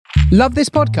Love this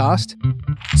podcast?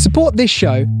 Support this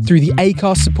show through the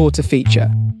Acast supporter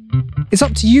feature. It's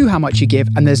up to you how much you give,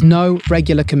 and there's no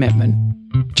regular commitment.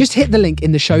 Just hit the link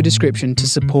in the show description to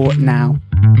support now.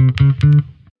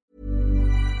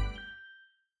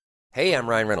 Hey, I'm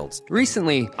Ryan Reynolds.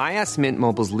 Recently, I asked Mint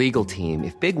Mobile's legal team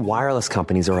if big wireless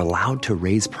companies are allowed to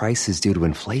raise prices due to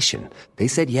inflation. They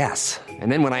said yes.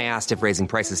 And then when I asked if raising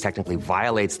prices technically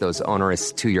violates those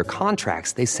onerous two-year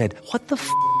contracts, they said, "What the f***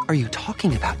 are you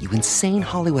talking about, you insane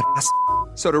Hollywood ass?"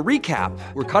 So to recap,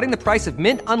 we're cutting the price of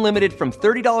Mint Unlimited from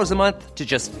 $30 a month to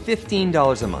just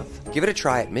 $15 a month. Give it a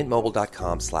try at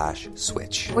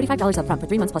mintmobile.com/switch. $45 up front for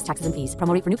 3 months plus taxes and fees.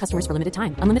 Promo rate for new customers for limited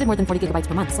time. Unlimited more than 40 gigabytes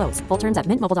per month. Slows full terms at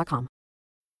mintmobile.com.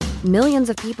 Millions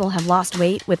of people have lost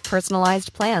weight with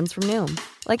personalized plans from Noom.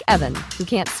 Like Evan, who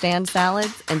can't stand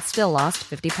salads and still lost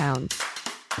 50 pounds.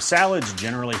 Salads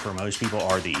generally for most people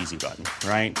are the easy button,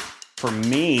 right? For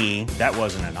me, that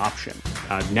wasn't an option.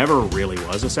 I never really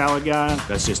was a salad guy.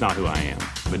 That's just not who I am.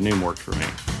 But Noom worked for me.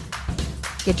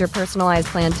 Get your personalized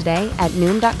plan today at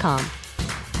Noom.com.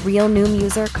 Real Noom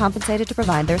user compensated to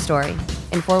provide their story.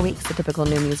 In 4 weeks, the typical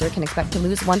Noom user can expect to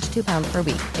lose 1 to 2 pounds per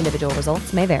week. Individual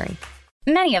results may vary.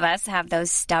 Many of us have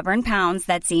those stubborn pounds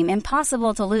that seem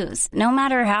impossible to lose, no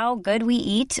matter how good we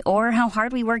eat or how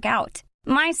hard we work out.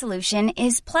 My solution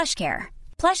is PlushCare.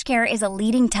 PlushCare is a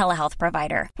leading telehealth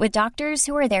provider with doctors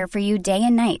who are there for you day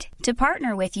and night to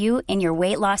partner with you in your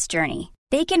weight loss journey.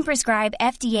 They can prescribe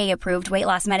FDA-approved weight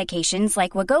loss medications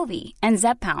like Wegovy and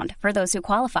Zepbound for those who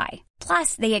qualify.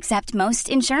 Plus, they accept most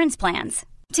insurance plans.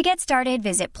 To get started,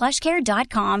 visit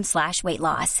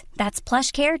plushcare.com/weightloss. That's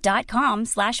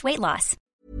plushcare.com/weightloss.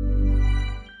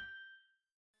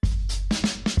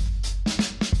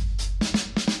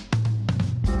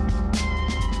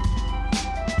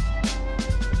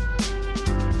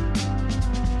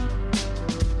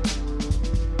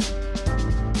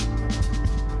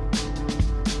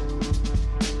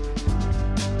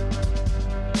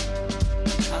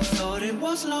 I thought it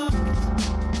was locked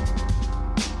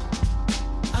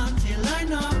until I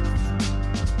knocked.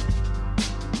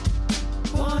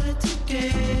 Wanted to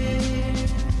care,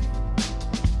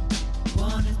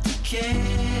 wanted to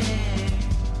care,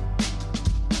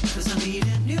 'cause I need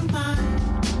a new mind.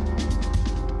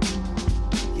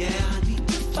 Yeah, I need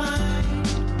to find,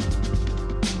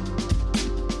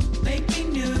 make me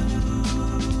new,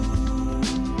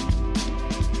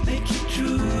 make it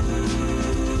true.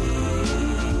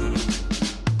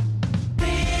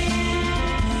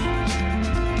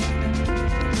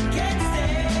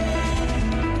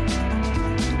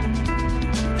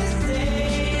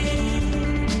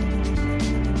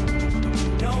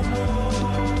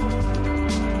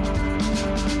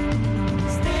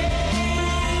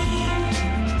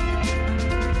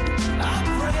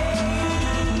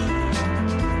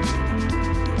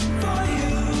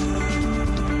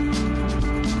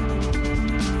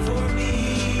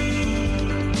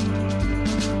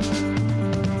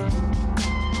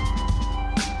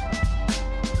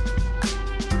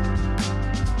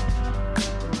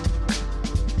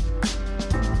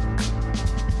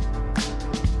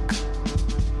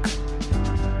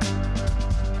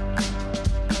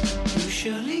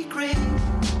 Usually great,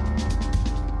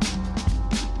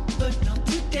 but not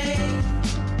today.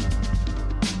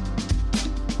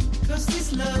 'Cause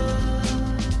this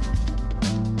love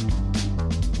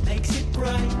makes it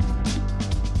bright.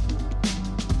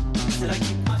 Said I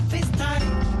keep my face tight,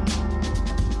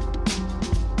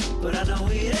 but I know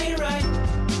it ain't right.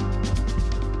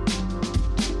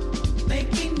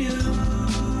 Make me new,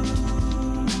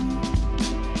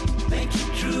 make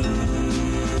it true.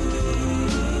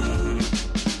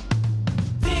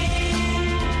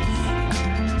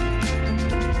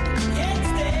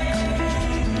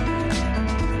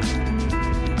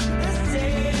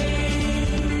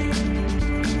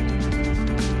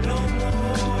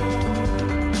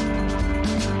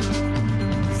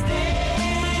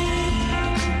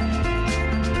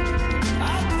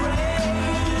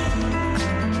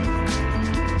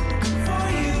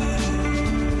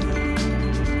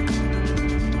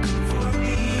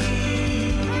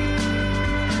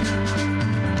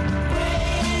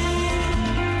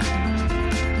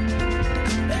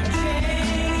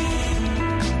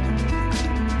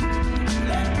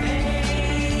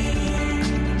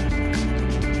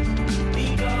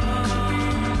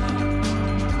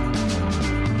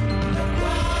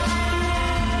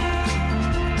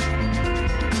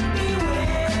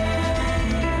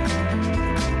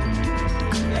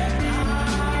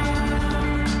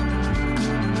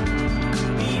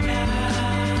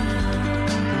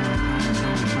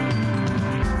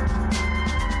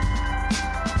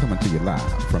 Coming to you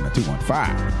live from the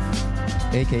 215.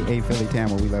 a.k.a. Philly Town,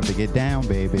 where we love to get down,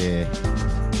 baby.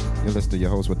 You're listening to your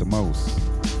host with the most,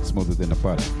 smoother than the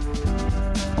butter,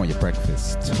 on your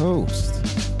breakfast toast.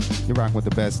 You're rocking with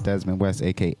the best, Desmond West,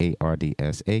 a.k.a.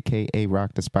 RDS, a.k.a.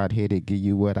 Rock the Spot, here to give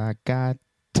you what I got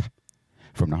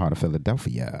from the heart of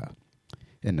Philadelphia,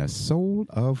 in the soul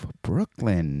of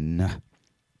Brooklyn.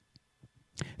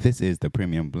 This is the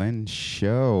Premium Blend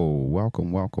Show.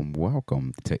 Welcome, welcome,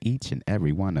 welcome to each and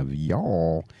every one of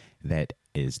y'all that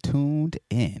is tuned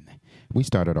in. We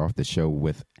started off the show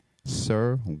with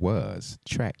Sir Was,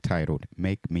 track titled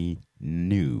Make Me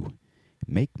New.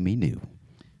 Make Me New.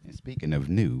 And speaking of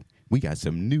new, we got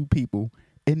some new people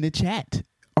in the chat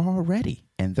already.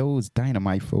 And those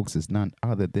dynamite folks is none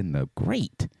other than the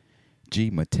great G.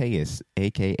 Mateus,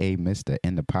 a.k.a. Mr.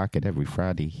 In the Pocket, every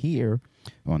Friday here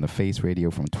on the Face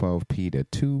Radio from 12p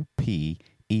to 2p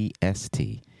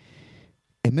EST.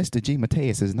 And Mr. G.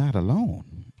 Mateus is not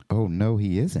alone. Oh, no,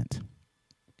 he isn't.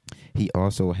 He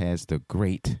also has the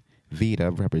great Vita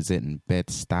representing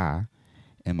Bed-Stuy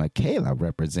and Michaela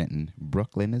representing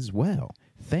Brooklyn as well.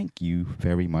 Thank you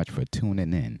very much for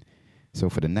tuning in. So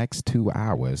for the next 2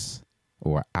 hours,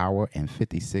 or hour and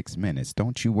 56 minutes,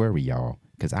 don't you worry, y'all,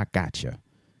 because I got you.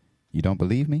 You don't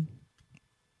believe me?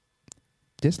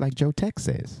 Just like Joe Tech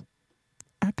says,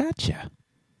 I got you.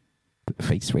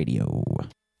 Face Radio. Oh,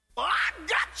 I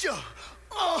got you.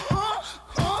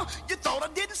 You thought I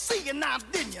didn't see you now,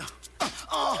 didn't you?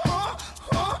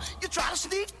 You tried to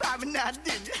sneak by me now,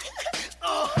 didn't you?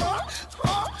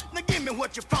 Now give me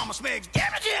what you promised me. Give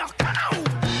it here. Come on.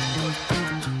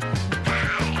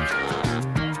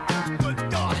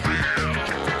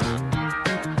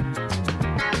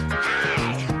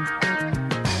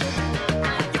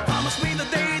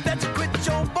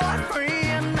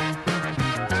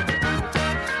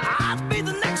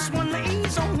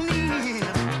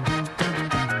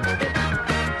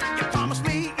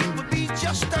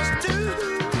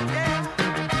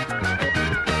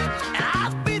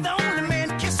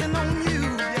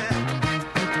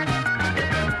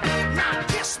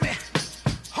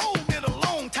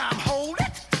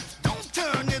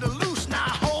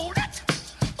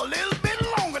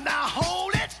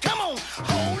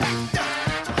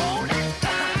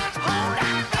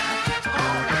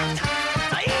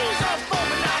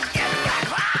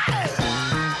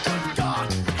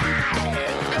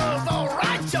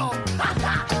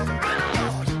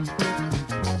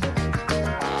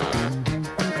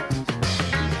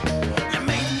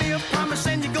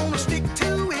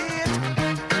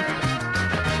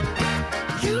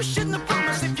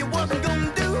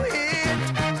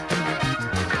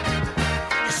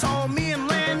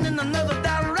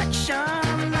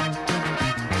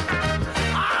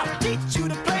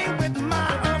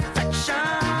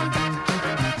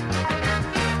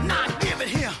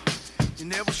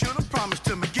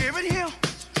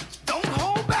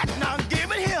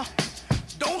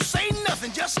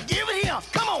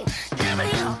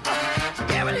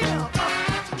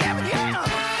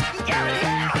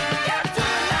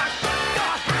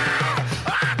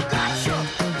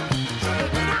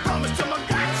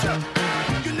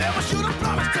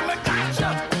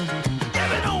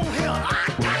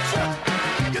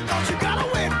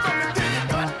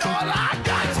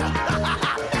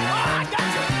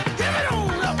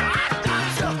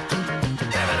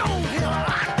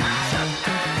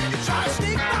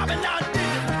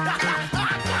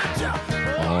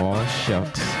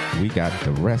 We got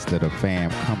the rest of the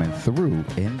fam coming through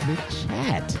in the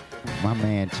chat. My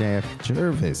man Jeff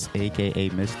Jervis, a.k.a.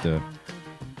 Mr.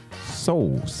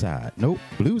 Soul Side. Nope,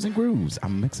 Blues and Grooves.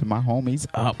 I'm mixing my homies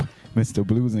up. Mr.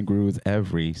 Blues and Grooves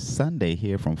every Sunday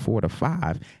here from 4 to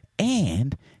 5.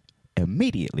 And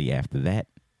immediately after that,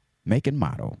 making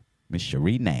motto, Miss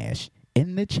Cherie Nash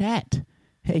in the chat.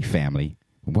 Hey, family.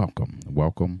 Welcome,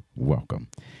 welcome, welcome.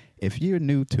 If you're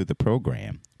new to the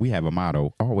program, we have a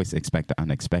motto, always expect the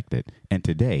unexpected. And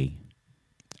today,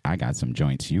 I got some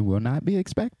joints you will not be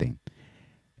expecting.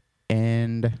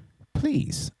 And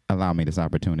please allow me this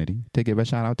opportunity to give a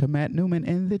shout out to Matt Newman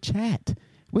in the chat.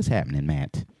 What's happening,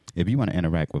 Matt? If you want to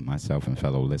interact with myself and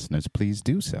fellow listeners, please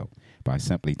do so by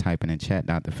simply typing in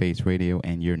chat.theface radio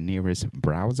in your nearest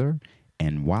browser.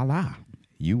 And voila,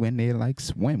 you in there like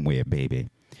swimwear, baby.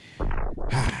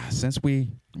 Since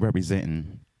we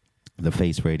representing the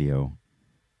Face Radio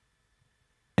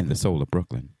and the soul of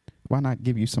Brooklyn, why not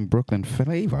give you some Brooklyn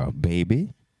flavor,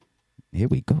 baby? Here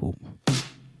we go.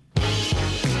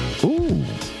 Ooh,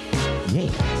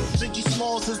 yes.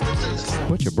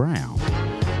 Butcher Brown.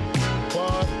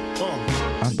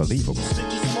 Unbelievable.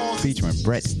 Featuring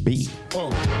Brett B.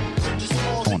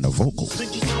 on the vocals.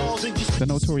 The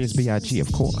Notorious B.I.G.,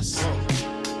 of course.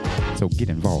 So get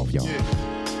involved, y'all.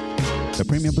 The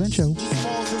Premium Blend Show.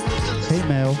 Hey,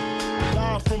 Mel.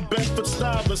 Live from Bedford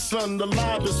Stuyvesant, the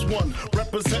livest one.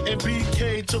 Representing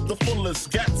BK to the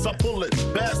fullest. Gats I pull it.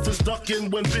 Bastards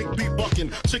ducking when Big B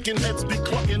bucking. Chicken heads be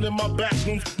clucking in my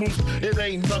bathroom. It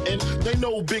ain't nothing. They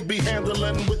know Big B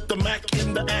handling with the Mac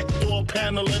in the act door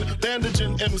paneling.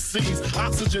 Bandaging MCs.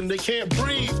 Oxygen, they can't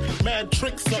breathe. Mad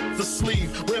tricks up the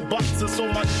sleeve. Wear boxes so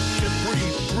my can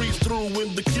breathe. Breathe through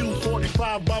in the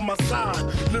Q45 by my side.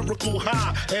 Lyrical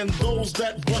high. And those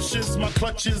that brushes my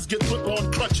clutches get put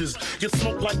on crutches. Get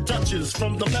smoked like Dutches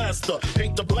from the master.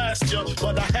 Hate to blast ya,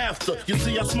 but I have to. You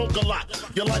see, I smoke a lot.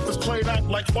 Your life is played out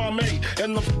like Kwame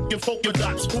and the fucking polka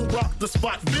dots. Who rock the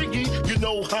spot? Biggie, you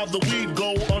know how the weed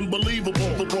go. Unbelievable.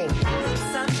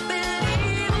 It's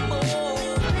unbelievable.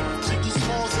 Ziggy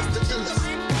Smalls is the illest.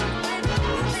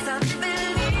 It's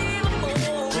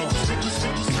unbelievable. Ziggy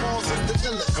Smalls is the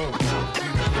illest.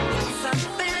 It's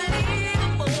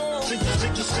unbelievable.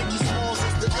 Ziggy Smalls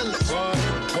is the illest.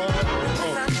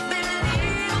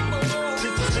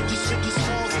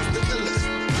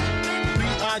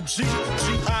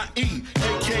 B-I-G-G-I-E,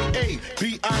 a.k.a.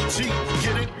 B.I.G.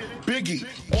 Get it? Biggie,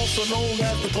 also known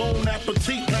as the Bon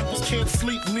Appetit. Rappers can't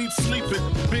sleep, need sleeping.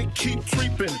 Big keep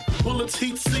creeping, bullets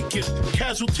heat seeking.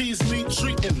 Casualties need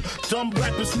treating. Dumb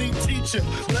rappers need teaching.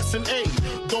 Lesson A,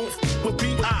 don't f with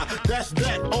B.I. That's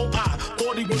that, O.I.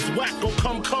 Thought he was whack, oh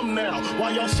come now.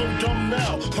 Why y'all so dumb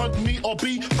now? Hunt me or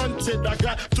be hunted. I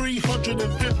got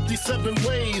 357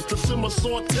 ways to simmer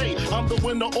saute. I'm the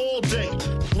winner all day.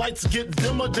 Lights get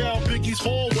dimmer down Biggie's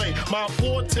hallway. My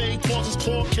forte causes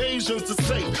Caucasians to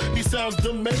say he sounds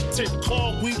demented.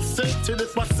 Call weed scented.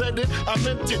 If I said it, I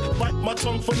meant it. Bite my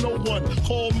tongue for no one.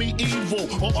 Call me evil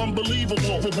or unbelievable.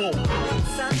 It's unbelievable.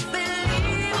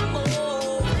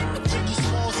 Ziggy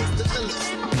Smalls is the illest.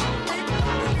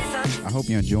 I hope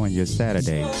you're enjoying your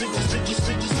Saturday,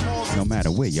 no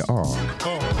matter where you are,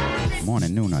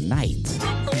 morning, noon, or night.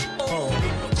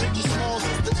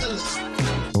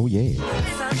 Oh, yeah.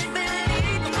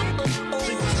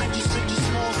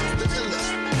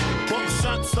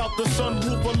 Shots out the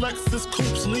sunroof of Lexus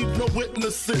coupes, leave no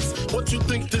witnesses. What you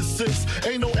think this is?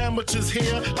 Ain't no amateurs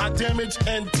here. I damage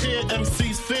and tear.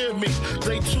 MCs fear me.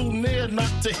 They too near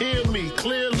not to hear me.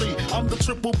 Clearly, I'm the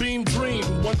triple beam dream.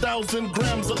 1,000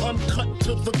 grams of uncut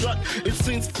to the gut. It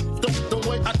seems the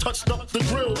way I touched up the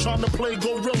grill, trying to play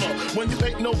gorilla when you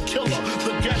ain't no killer.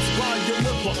 The gas by your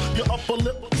liver, your upper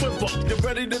lip quiver. You're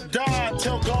ready to die.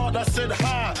 Tell God I said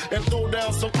hi and throw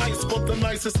down some ice for the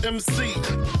nicest MC.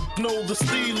 Know the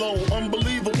stilo,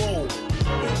 unbelievable.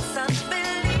 It's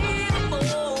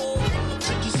unbelievable.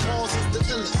 Ziggy Smalls is the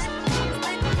illest.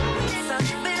 It's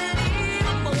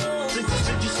unbelievable.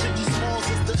 Ziggy Smalls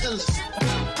is the illest.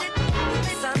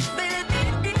 It's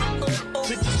unbelievable.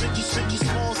 Ziggy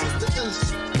Smalls is the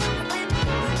illest.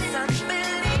 It's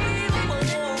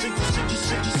unbelievable. Ziggy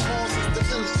Smalls is the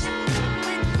illest.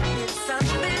 It's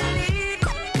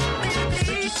unbelievable.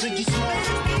 Ziggy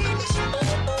Smalls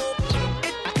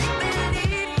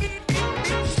is the illest.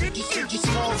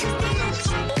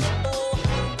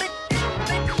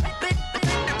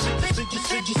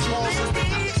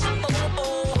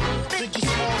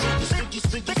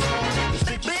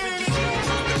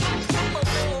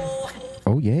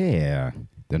 Oh, yeah.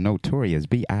 The notorious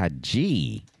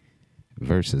B.I.G.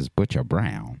 versus Butcher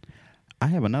Brown. I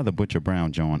have another Butcher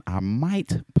Brown joint I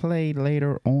might play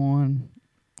later on,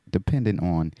 depending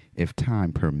on if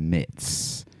time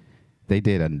permits. They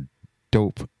did a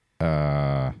dope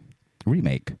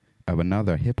remake of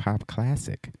another hip-hop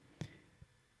classic.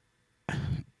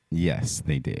 Yes,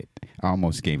 they did. I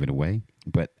almost gave it away,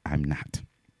 but I'm not.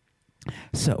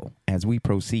 So, as we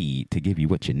proceed to give you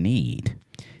what you need,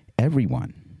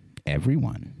 everyone,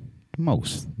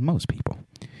 most people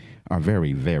are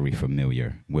very, very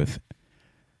familiar with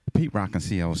Pete Rock and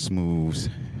CL Smooth's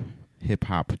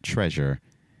hip-hop treasure,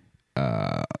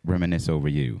 Reminisce Over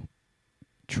You,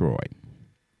 Troy.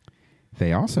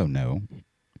 They also know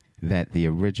that the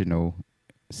original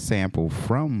sample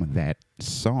from that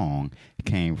song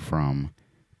came from,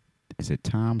 is it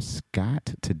Tom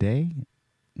Scott Today?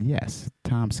 Yes,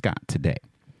 Tom Scott Today.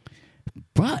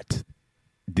 But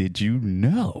did you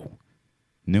know,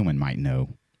 Newman might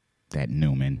know that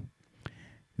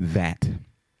that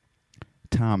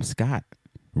Tom Scott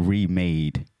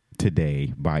remade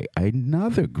Today by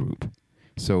another group.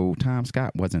 So Tom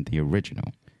Scott wasn't the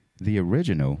original. The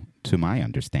original, to my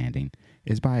understanding,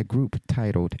 is by a group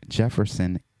titled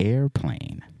Jefferson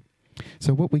Airplane.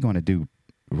 So what we're going to do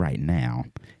right now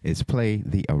is play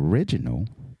the original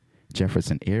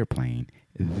Jefferson Airplane.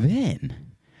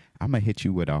 Then I'm going to hit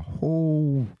you with a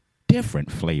whole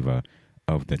different flavor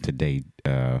of the Today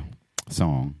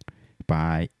song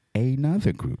by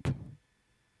another group.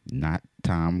 Not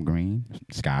Tom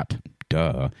Scott,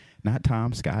 not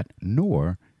Tom Scott,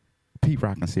 nor Pete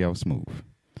Rock and CL Smooth.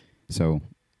 So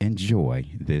enjoy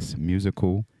this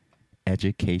musical,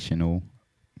 educational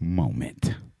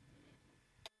moment.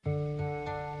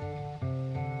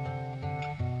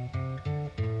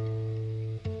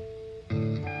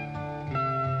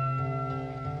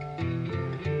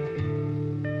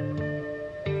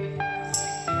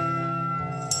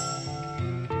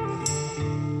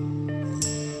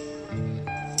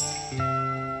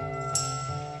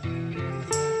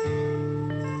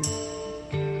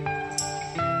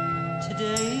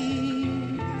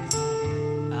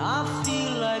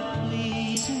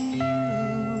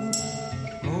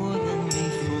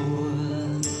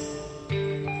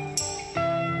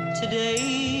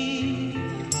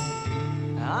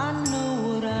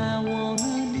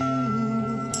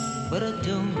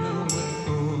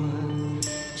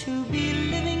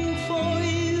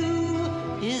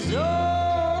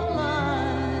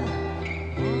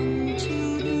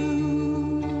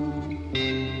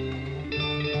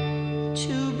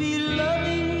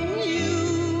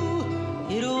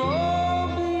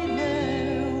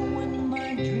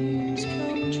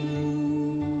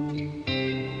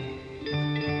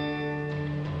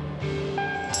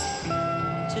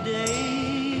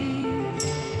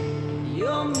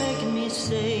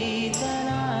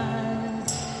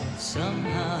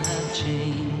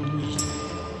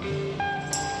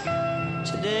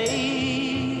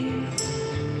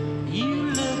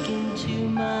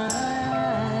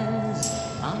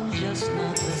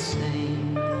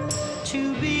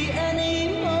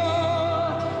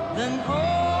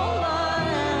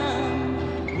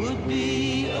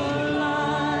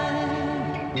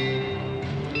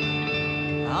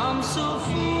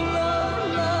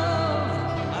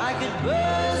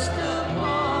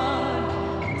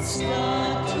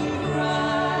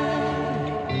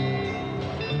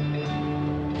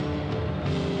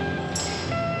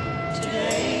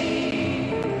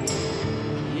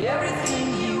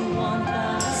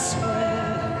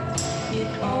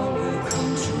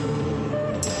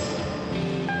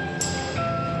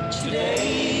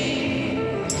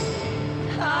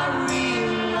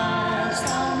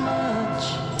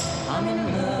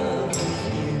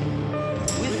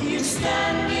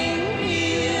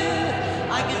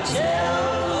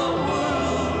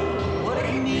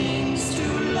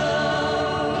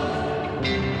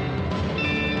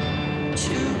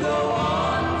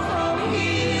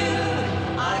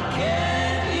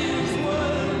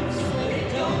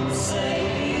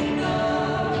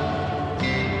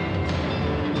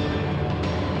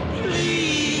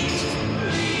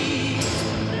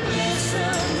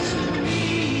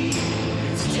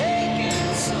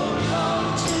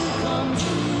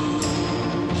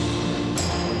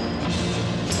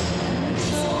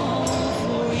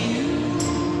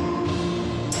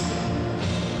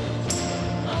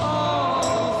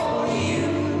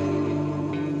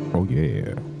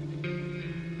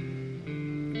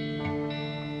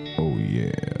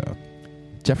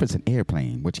 Jefferson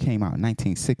Airplane, which came out in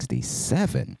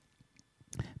 1967.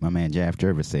 My man Jaff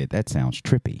Jervis said, that sounds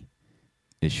trippy.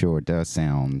 It sure does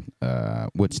sound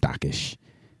Woodstockish.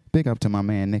 Big up to my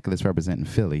man Nicholas representing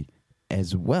Philly,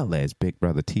 as well as Big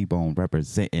Brother T-Bone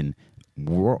representing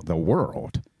the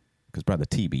world, because Brother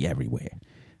T be everywhere.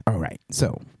 All right,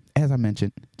 so as I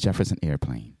mentioned, Jefferson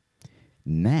Airplane.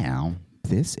 Now,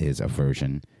 this is a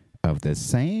version of the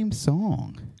same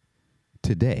song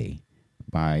today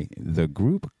by the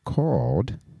group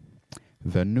called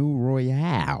The New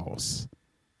Royales.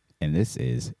 And this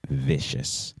is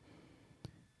Vicious.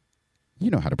 You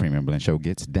know how the Premium Blend Show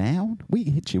gets down. We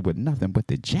hit you with nothing but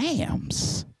the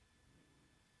jams.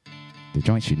 The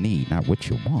joints you need, not what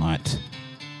you want.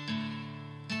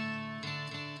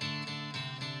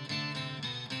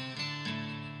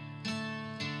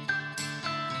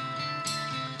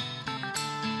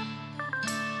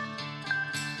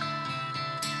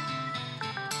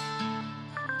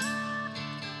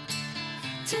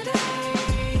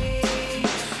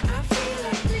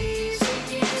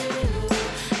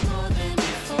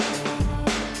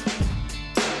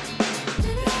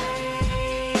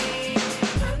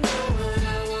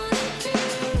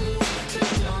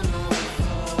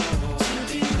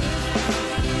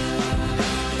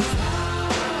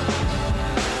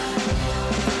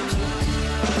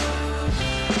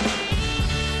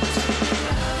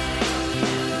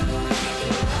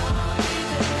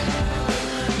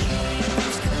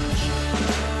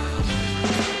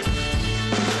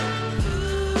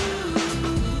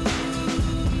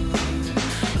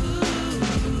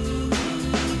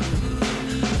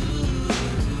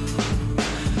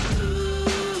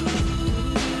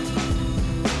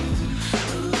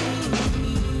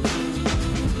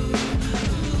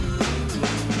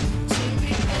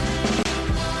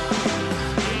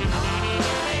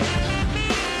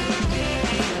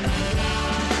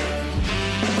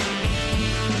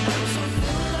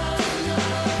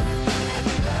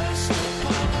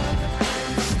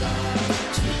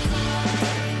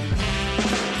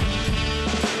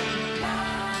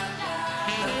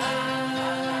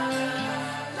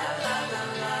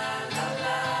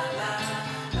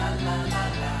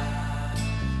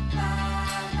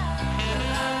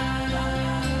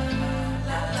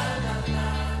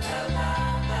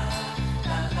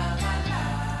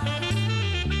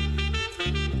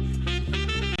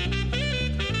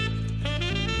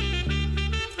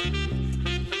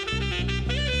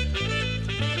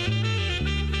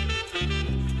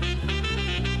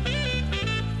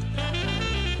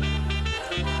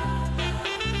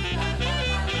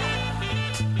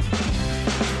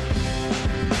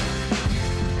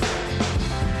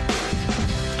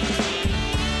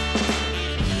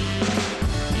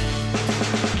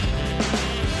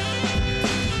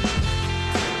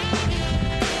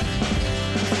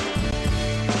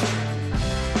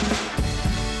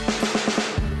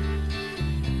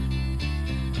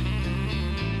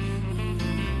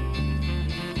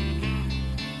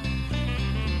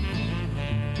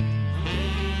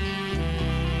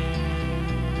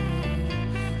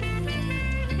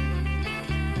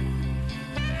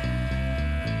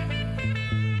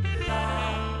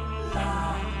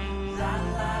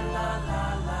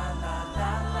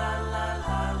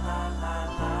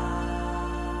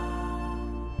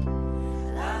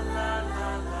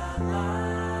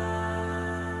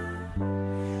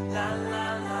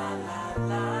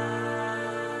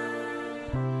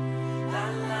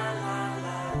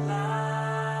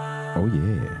 Oh,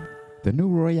 yeah. The new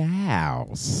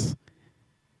Royales.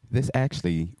 This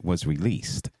actually was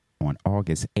released on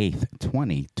August 8th,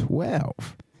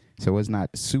 2012. So it's not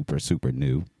super, super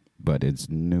new, but it's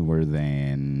newer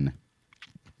than,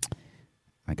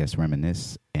 I guess,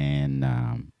 Reminisce and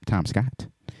Tom Scott.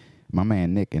 My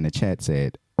man Nick in the chat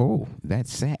said, oh, that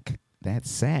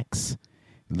sax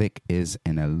lick is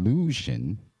an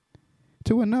allusion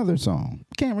to another song.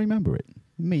 Can't remember it.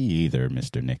 Me either,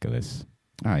 Mr. Nicholas.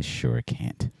 I sure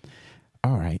can't.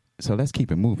 All right, so let's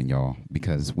keep it moving, y'all,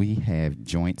 because we have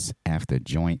joints after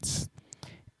joints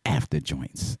after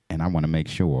joints, and I want to make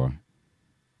sure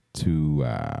to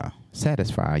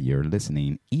satisfy your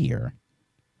listening ear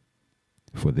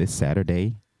for this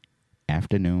Saturday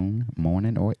afternoon,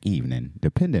 morning, or evening,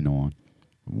 depending on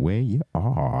where you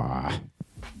are.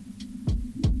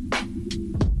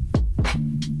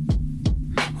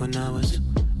 When I was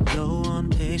low on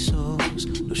pesos,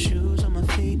 no shoes on my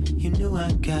feet, you knew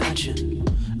I got you.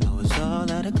 I was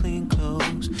all out of clean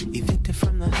clothes, evicted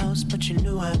from the house, but you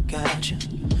knew I got you.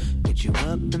 Picked you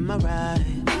up in my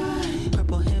ride,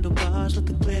 purple handlebars with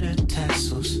the glitter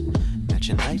tassels,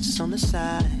 matching lights on the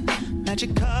side,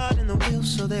 magic card in the wheel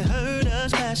so they heard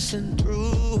us passing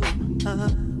through.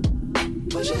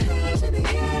 Put your hands in the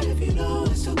air if you know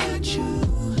I still got you.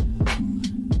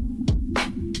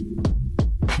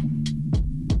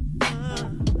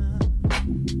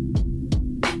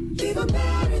 Leave a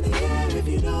bar in the air if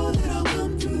you know that I'll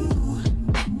come through.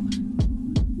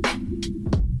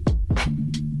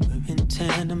 We're in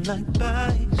tandem like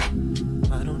bikes.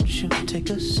 Why don't you take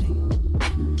a seat?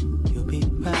 You'll be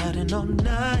riding all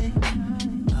night.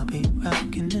 I'll be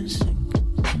rocking and sing.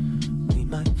 We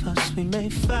might fuss, we may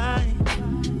fight.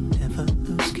 Never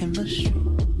lose chemistry.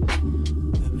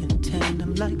 We're in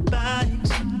tandem like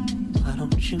bikes. Why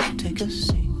don't you take a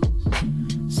seat?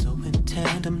 So in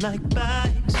tandem like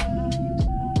bikes.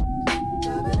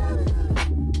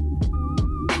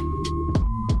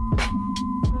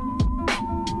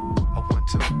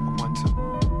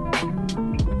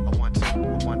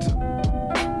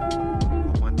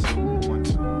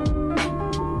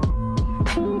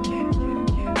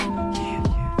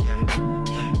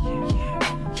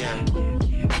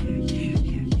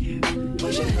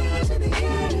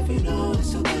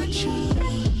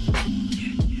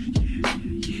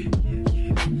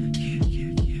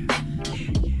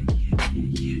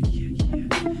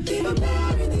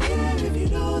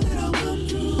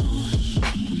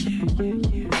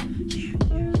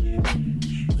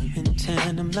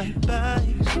 Like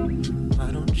bikes, why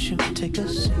don't you take a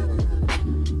seat?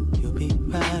 You'll be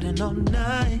riding all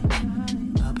night.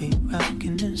 I'll be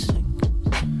rocking and sing.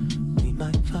 We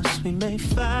might fuss, we may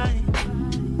fight.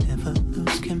 Never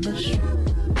lose chemistry.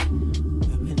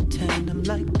 We're in tandem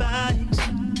like bikes.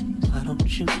 Why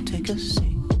don't you take a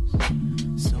seat?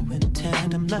 So in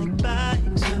tandem like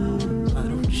bikes. Why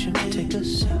don't you take a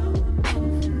seat?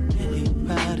 We'll be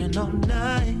riding all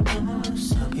night.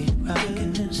 I'll be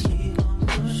rocking and sing.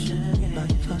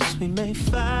 We may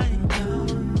fight,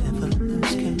 never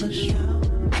lose chemistry.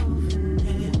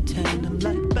 In tandem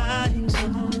like bikes.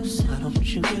 Why don't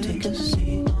you take a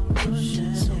seat?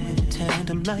 So in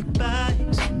tandem like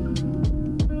bikes.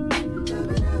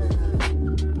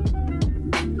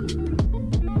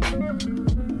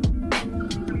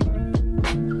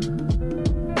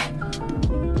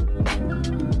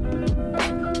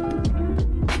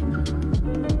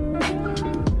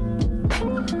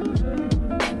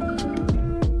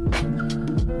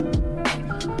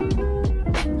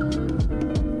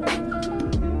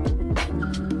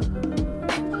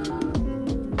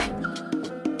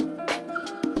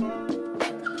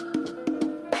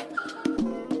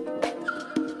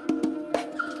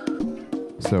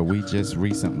 So we just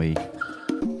recently,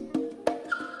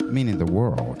 meaning the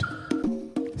world,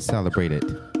 celebrated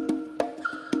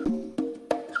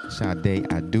Sade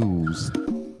Adu's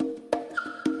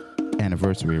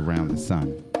anniversary around the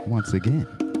sun once again.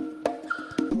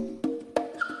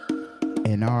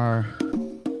 And our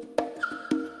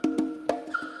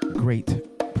great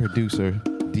producer,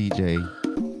 DJ,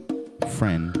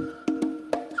 friend,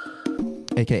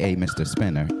 aka Mr.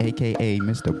 Spinner, aka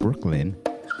Mr. Brooklyn,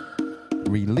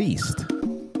 released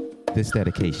this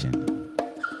dedication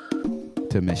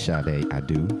to Miss Sade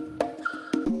Adu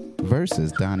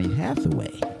versus Donny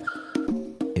Hathaway.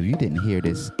 If you didn't hear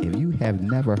this, if you have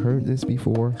never heard this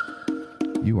before,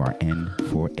 you are in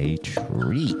for a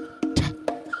treat.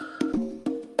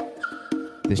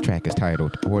 This track is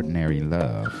titled Ordinary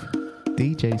Love.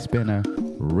 DJ Spinner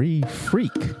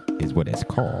Re-Freak is what it's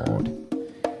called.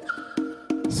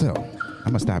 So, I'm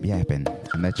going to stop yapping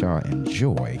and let y'all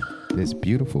enjoy this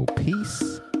beautiful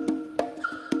piece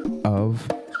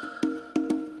of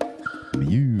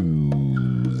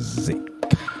music.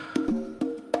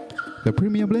 The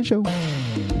Premium Blend Show.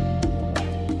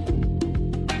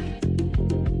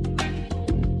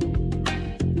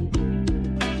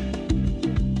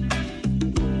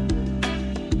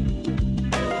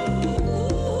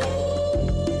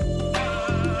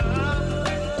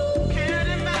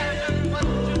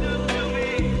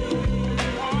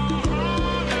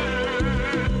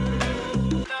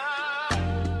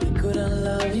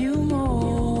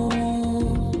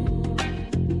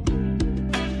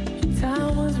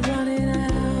 Time was running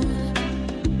out.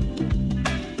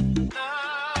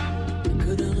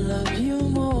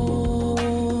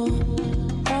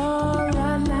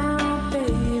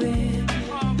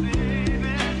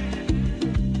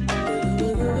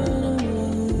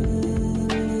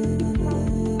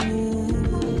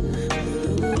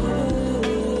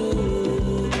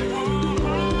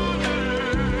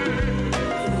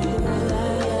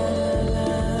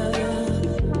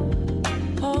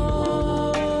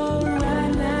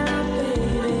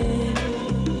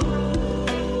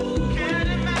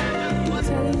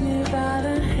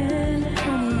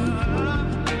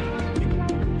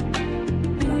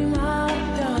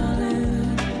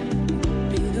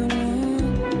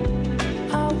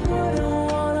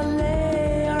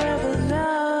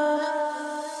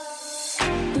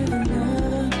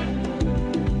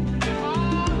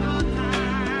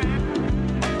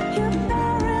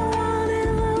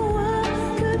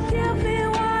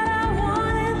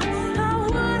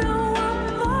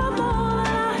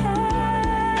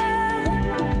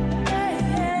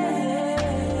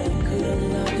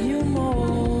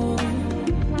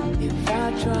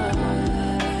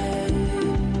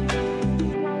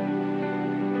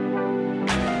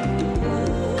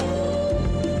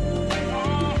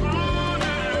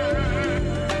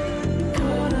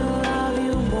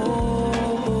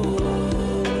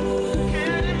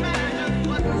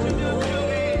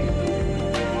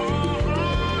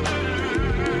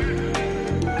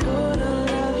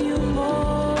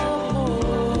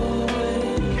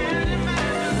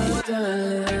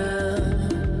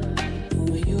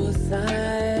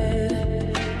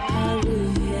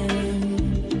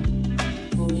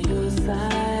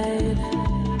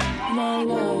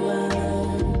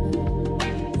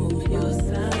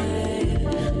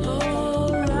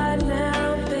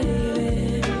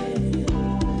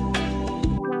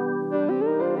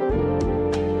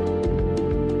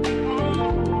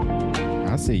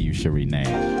 see you, Cherie Nash.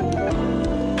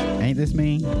 Ain't this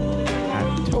mean?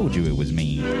 I told you it was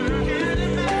mean.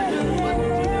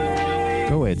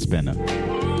 Go ahead, Spinner.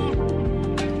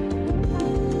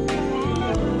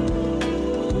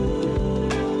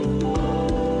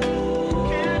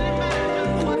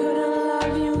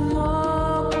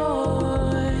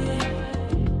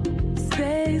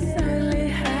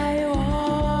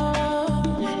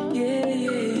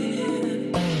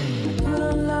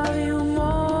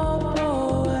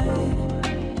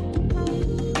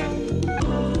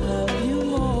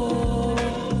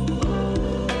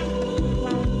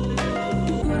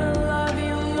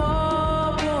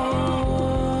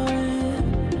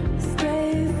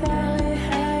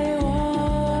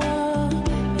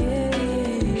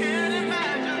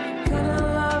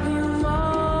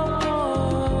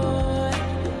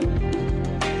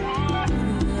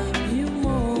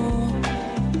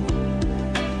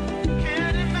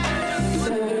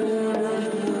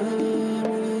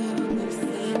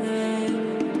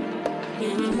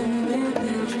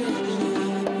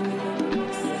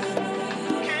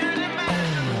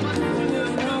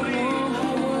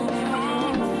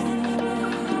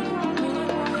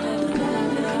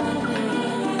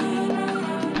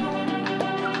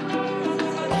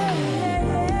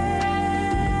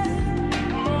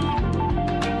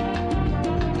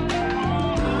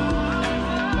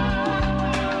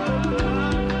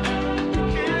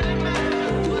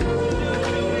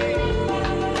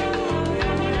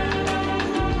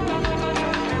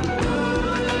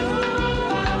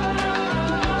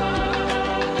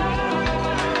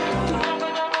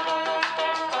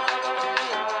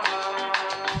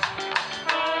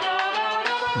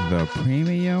 The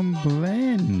Premium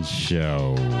Blend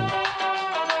Show.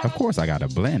 Of course, I got to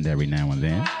blend every now and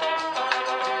then.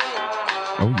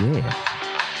 Oh, yeah.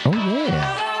 Oh,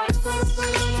 yeah.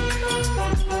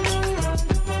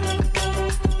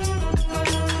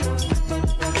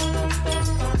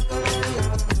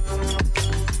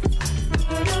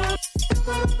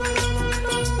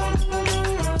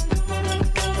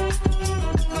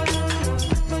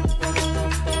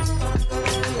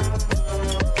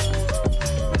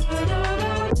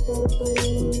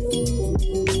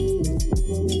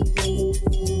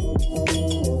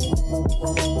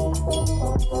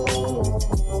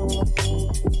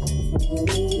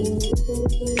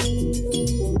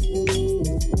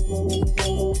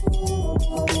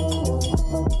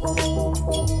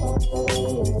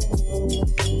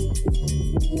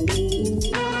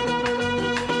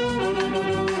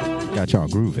 Got y'all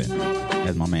grooving,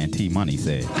 as my man T Money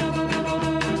said.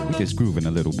 We just grooving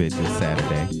a little bit this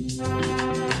Saturday.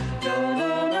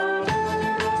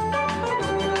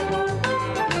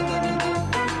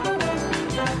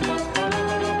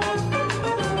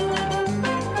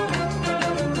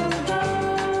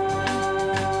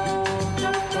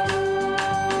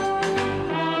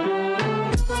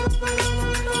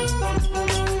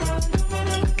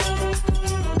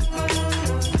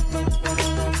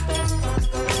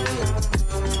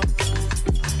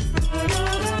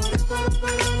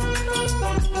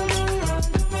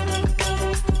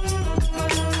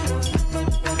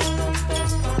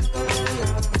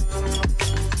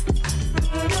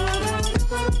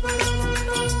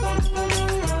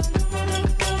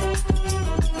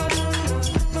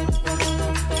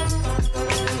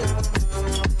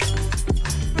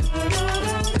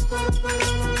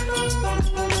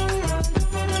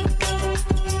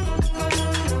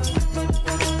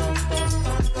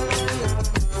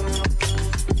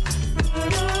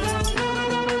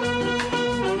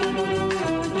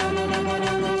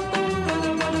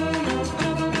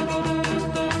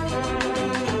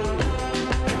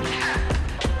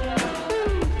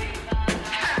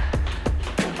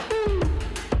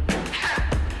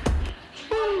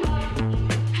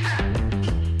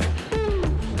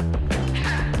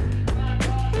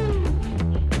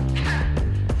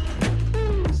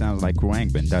 Like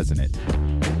Kruangbin, doesn't it?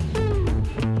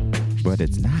 But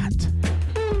it's not.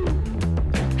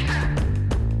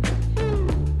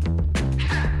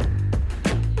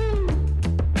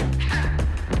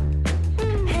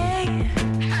 Hey,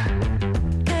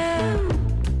 girl,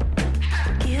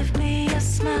 give me a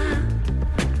smile.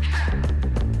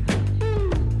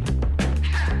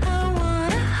 I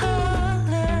want a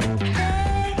holiday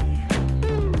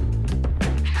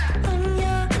on your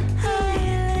island.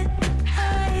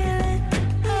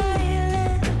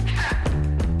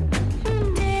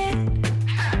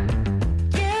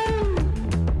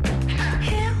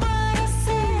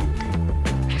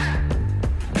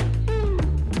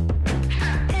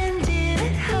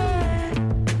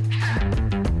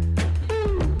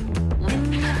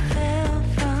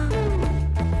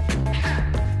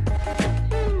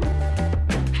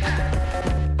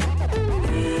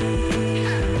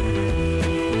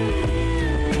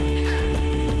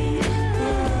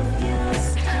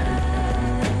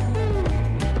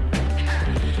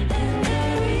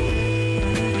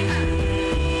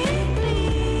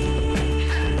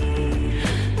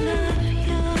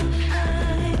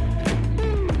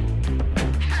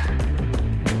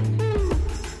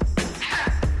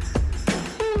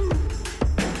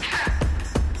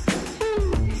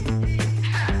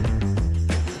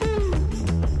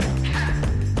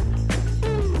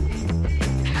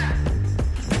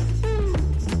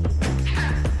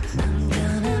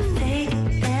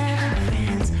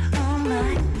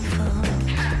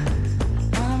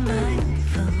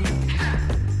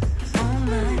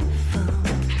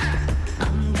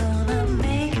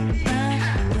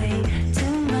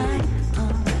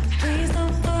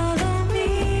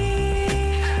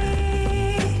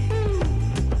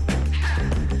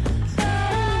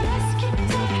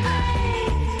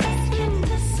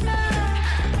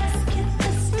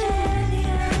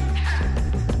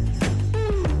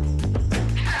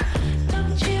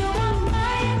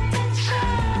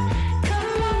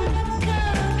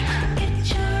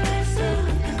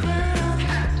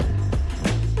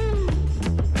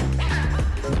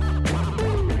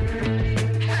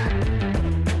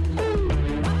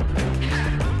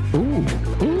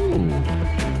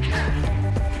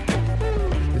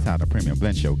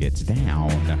 Blend Show gets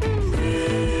down.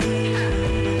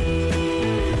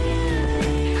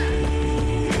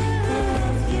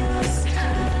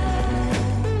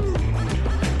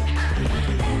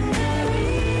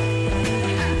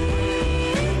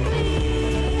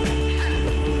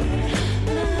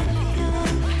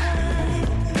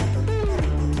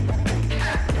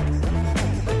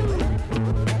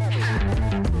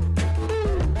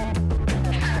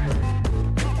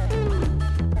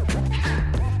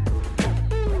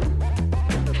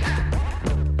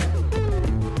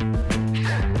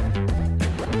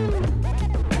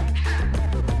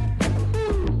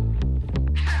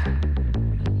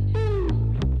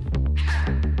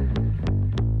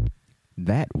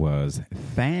 That was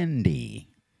Thandy,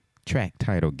 track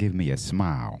title Give Me a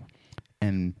Smile.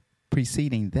 And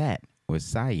preceding that was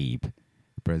Saib,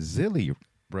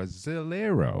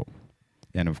 Brasileiro.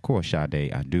 And of course,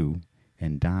 Sade Adu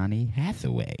and Donnie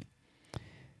Hathaway.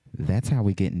 That's how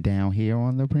we getting down here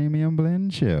on the Premium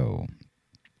Blend Show.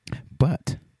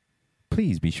 But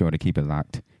please be sure to keep it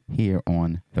locked here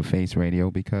on the Face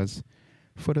Radio, because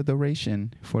for the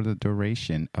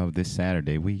duration of this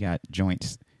Saturday, we got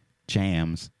joints,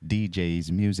 jams,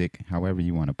 DJs, music, however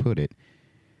you want to put it.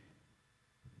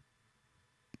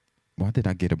 Why did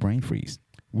I get a brain freeze?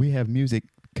 We have music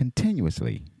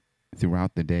continuously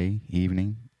throughout the day,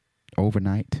 evening,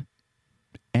 overnight,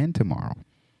 and tomorrow.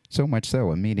 So much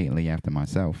so, immediately after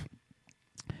myself,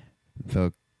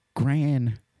 the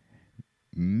grand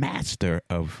master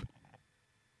of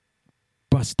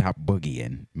bus stop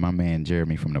boogieing, my man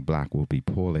Jeremy from the block, will be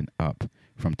pulling up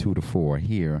from 2 to 4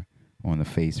 here on the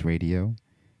Face Radio.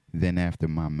 Then after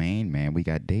my main man, we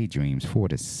got Daydreams 4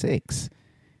 to 6,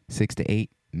 6 to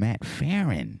 8, Matt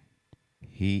Farron.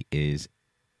 He is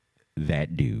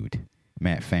that dude.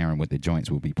 Matt Farron with the joints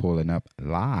will be pulling up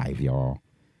live, y'all.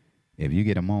 If you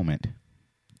get a moment,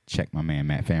 check my man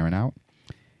Matt Farron out.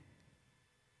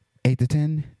 8 to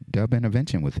 10, Dub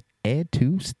Intervention with Ed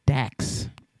 2 Stacks.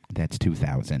 That's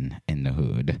 2000 in the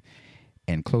hood.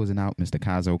 And closing out, Mr.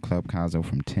 Kazo, Club Kazo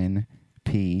from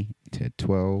 10p to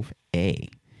 12a.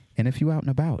 And if you out and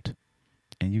about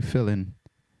and you feeling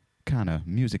kind of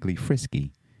musically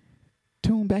frisky,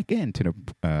 tune back in to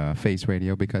the Face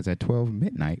Radio, because at 12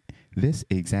 midnight, this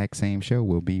exact same show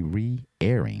will be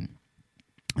re-airing.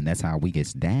 And that's how we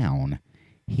get down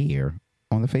here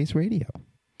on the Face Radio.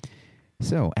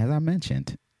 So, as I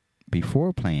mentioned,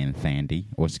 before playing Thandy,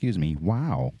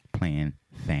 while playing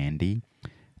Thandy,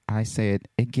 I said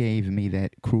it gave me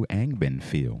that Crew Angbin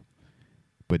feel.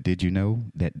 But did you know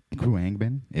that Crew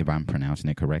Angbin, if I'm pronouncing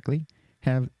it correctly,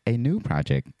 have a new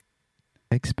project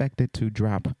expected to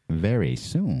drop very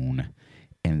soon?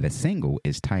 And the single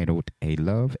is titled A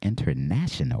Love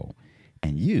International.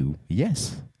 And you,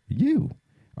 yes, you,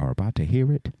 are about to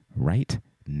hear it right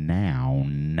now.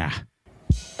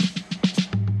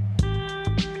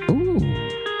 Ooh,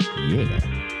 yeah.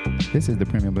 This is the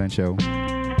Premium Blend Show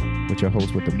with your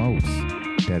host with the most,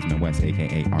 Desmond West,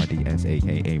 a.k.a. RDS,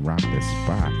 a.k.a. Rock the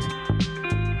Spot.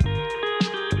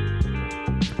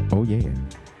 Oh, yeah.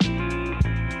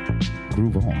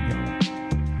 Groove on, y'all.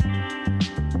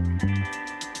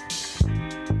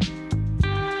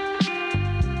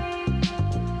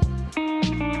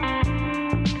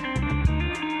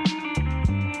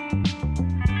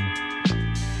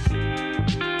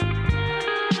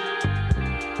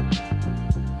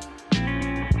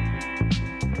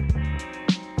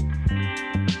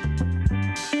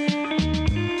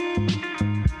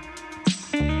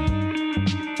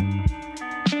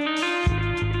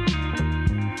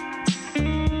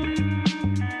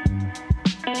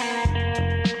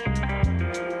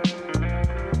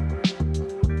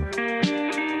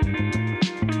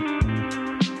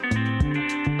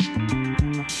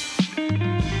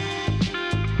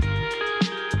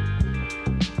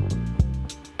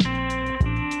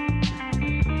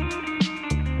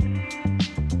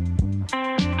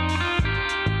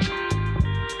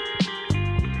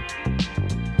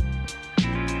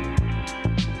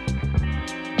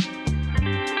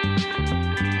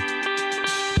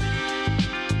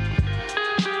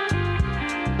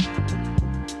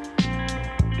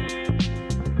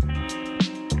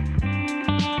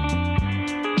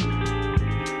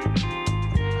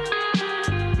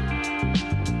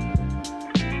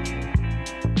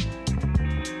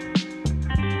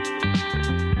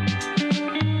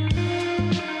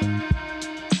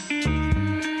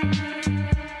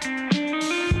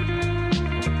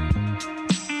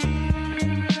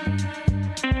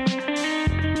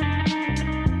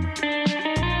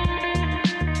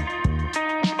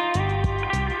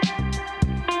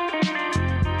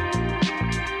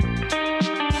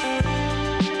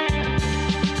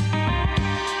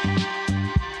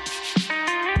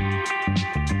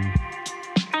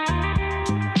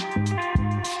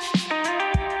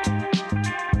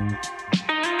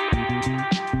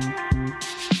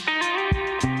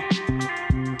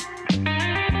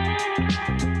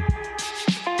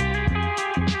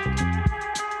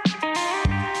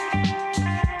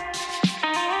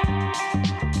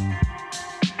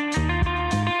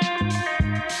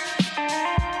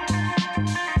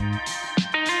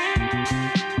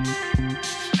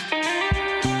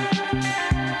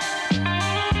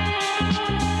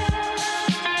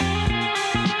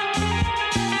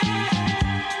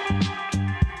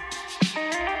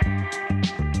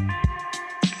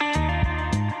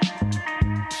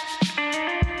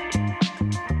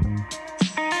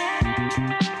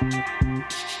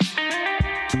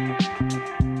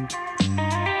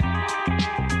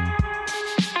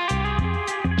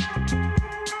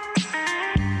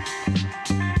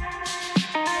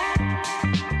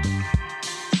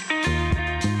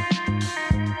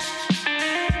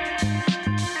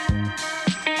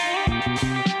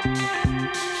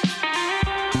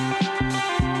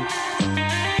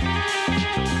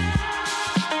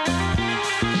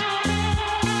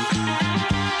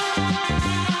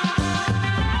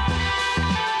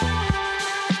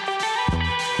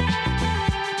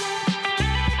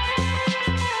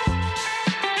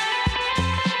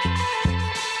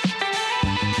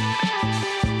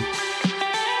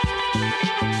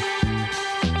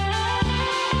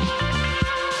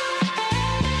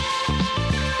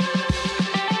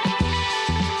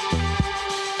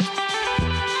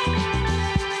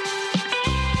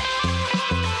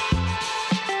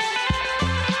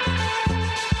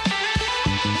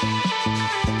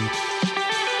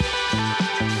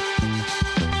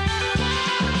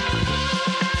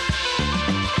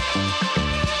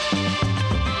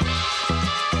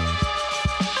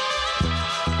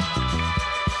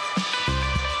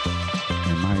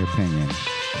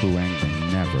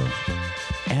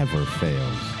 ever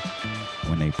fails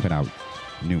when they put out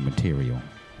new material.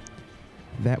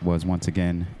 That was once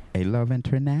again A Love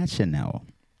International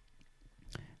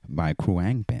by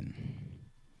Kruangbin.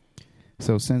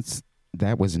 So since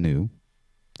that was new,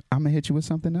 I'm going to hit you with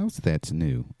something else that's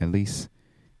new, at least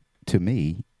to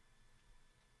me.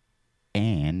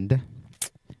 And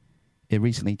it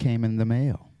recently came in the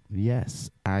mail. Yes,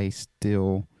 I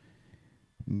still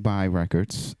buy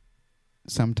records,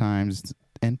 sometimes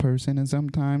in person and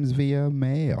sometimes via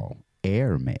mail,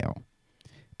 air mail.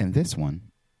 And this one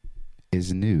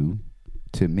is new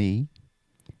to me,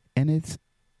 and it's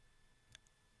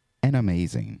an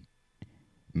amazing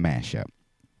mashup.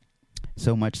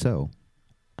 So much so,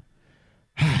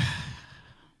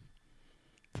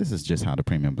 this is just how the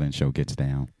Premium Blend Show gets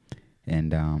down.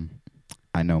 And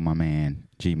I know my man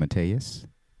G. Mateus.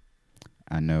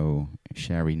 I know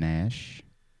Sherry Nash.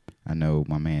 I know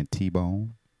my man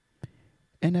T-Bone.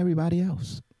 And everybody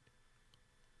else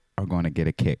are going to get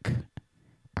a kick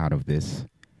out of this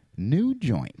new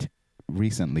joint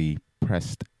recently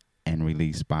pressed and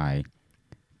released by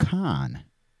Khan,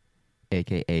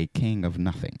 a.k.a. King of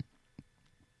Nothing,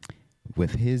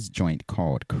 with his joint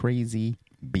called Crazy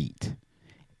Beat.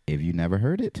 If you never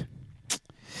heard it,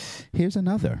 here's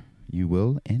another you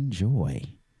will enjoy.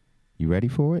 You ready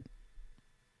for it?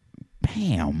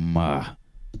 Bam!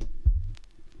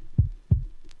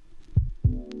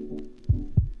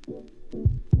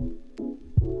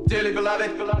 Dearly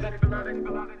beloved,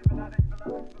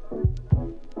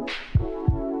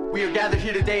 we are gathered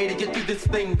here today to get through this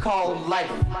thing called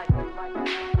life.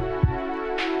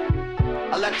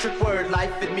 Electric word,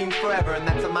 life, it means forever, and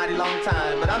that's a mighty long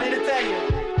time. But I'm here to tell you,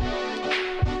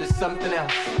 there's something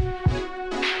else.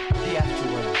 The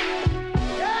afterworld.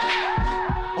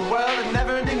 A world of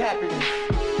never-ending happiness.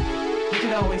 You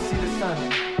can always see the sun,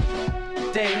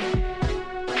 day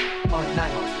or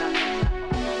night.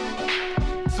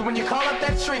 So when you call up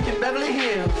that shrink in Beverly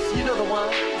Hills, you know the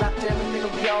one, doctor, everything will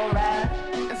be alright.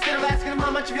 Instead of asking him how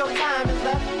much of your time is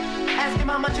left, ask him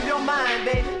how much of your mind,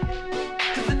 baby.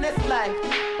 Cause in this life,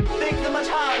 things are much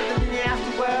harder than in the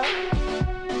afterworld.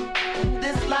 In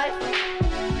this life,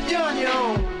 you're on your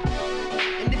own.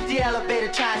 And if the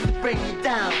elevator tries to bring you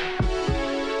down,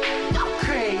 go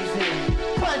crazy,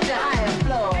 punch a higher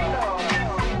floor.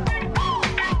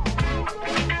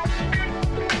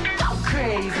 Go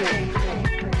crazy.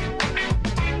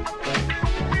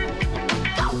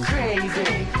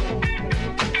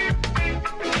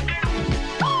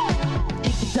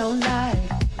 Don't like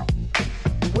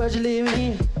the world you live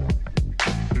in.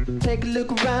 Take a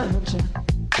look around you.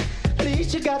 At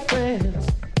least you got friends.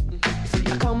 See,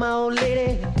 I call my old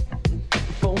lady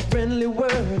for a friendly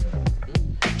word.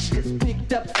 She just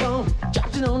picked up the phone,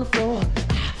 dropped it on the floor.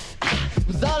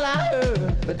 Was all I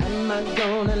heard. But I'm not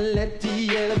gonna let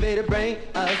the elevator bring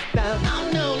us down. Oh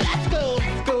no, let's go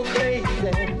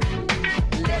crazy.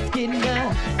 Let's get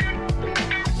nuts.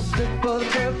 Look for the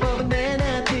curve of a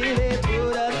banana till they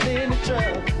put us in the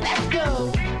truck. Let's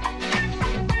go.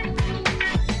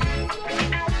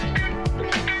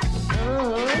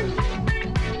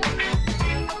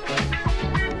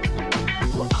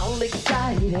 We're all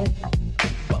excited,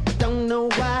 but we don't know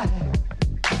why.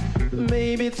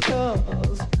 Maybe it's 'cause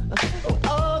we're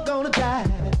all gonna die.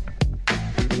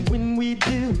 When we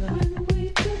do,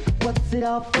 what's it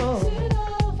all for?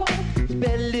 You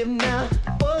better live now,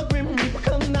 or grim reaper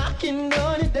come knocking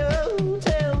on your door.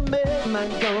 Tell me, am I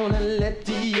gonna let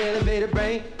the elevator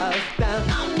bring us down?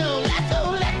 Oh no, let's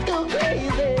go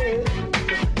crazy.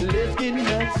 Let's get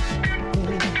nuts.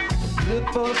 Look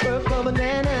for a purple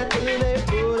banana till they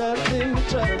put us in the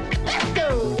truck. Let's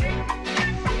go.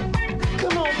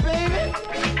 Come on, baby.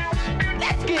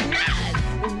 Let's get nuts.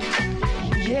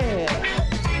 Yeah.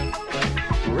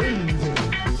 Crazy.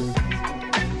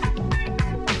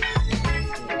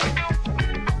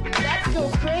 Let's go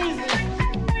crazy.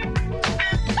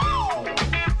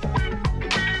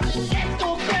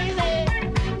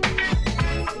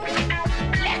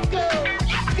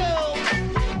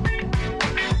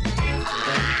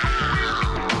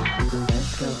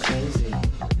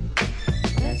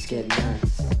 Let's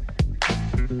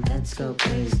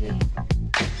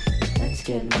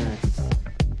get nuts.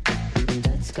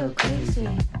 Let's go crazy.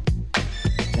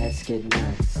 Let's get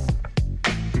nuts.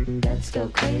 Let's go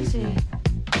crazy.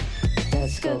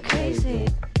 Let's go crazy.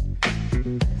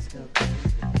 Let's go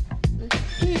crazy.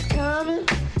 He's coming.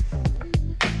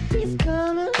 He's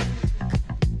coming.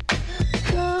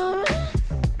 Coming.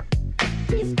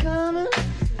 He's coming.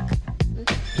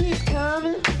 He's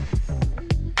coming.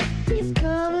 He's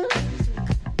coming.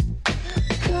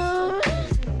 Coming.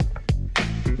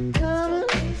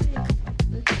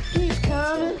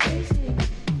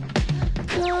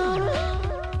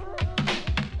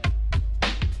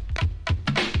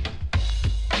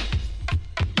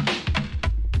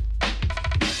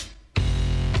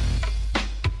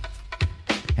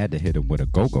 had to hit him with a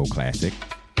go-go classic.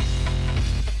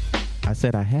 I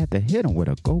said I had to hit him with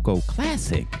a go-go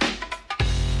classic.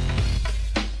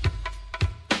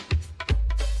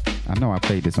 I know I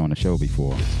played this on the show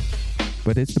before,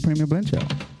 but it's the Premium Blend Show.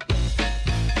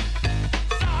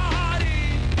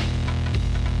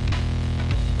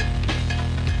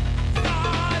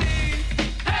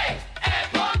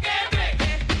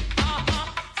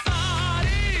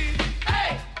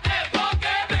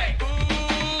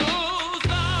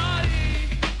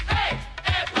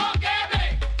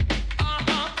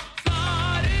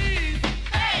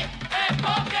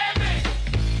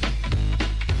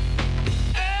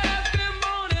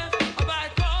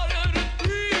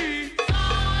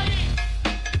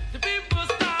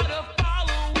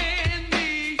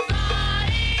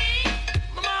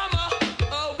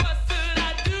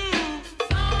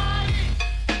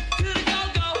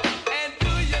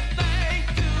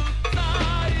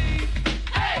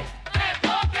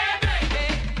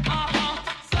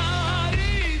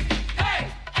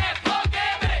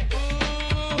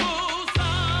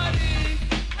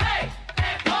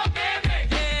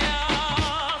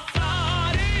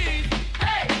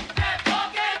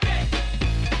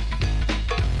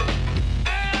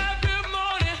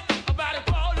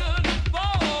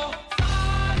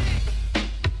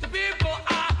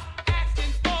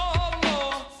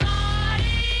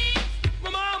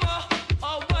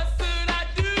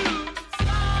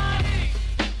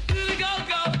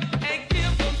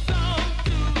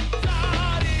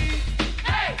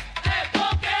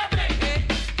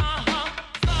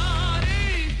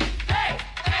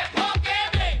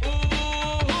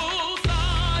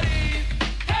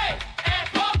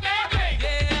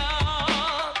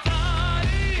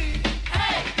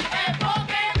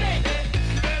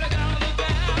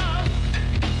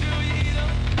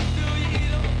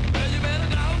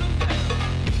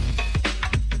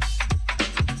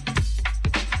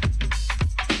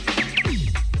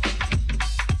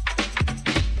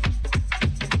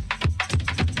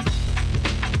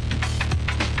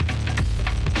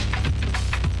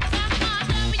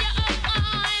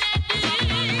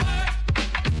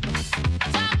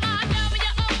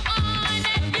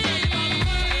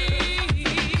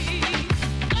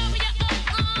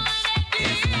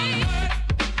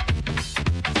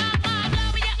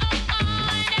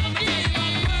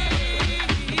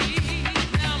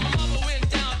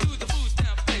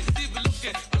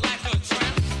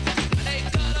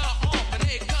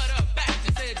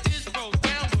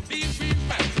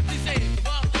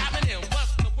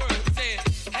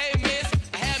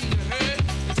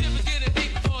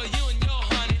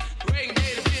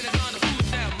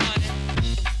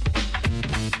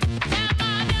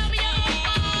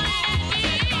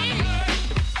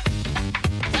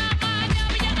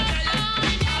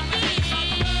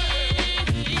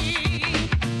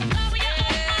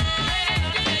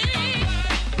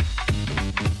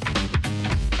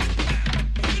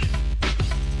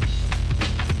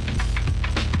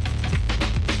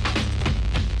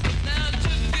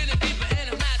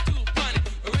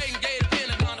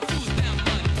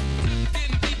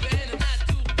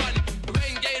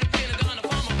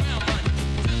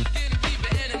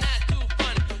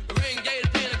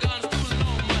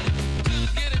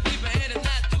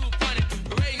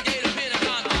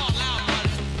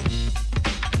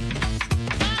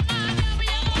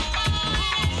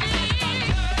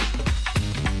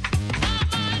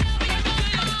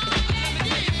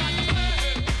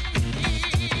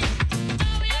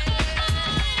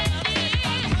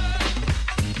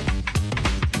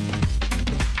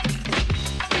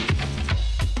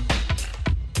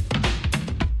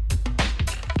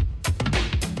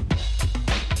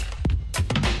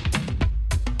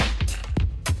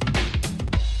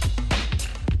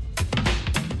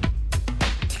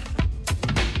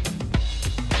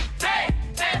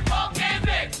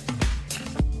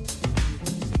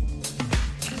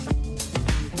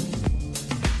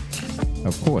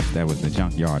 Of course, that was the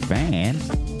Junkyard Band,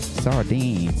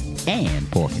 Sardines, and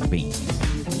Pork and Beans.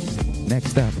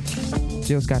 Next up,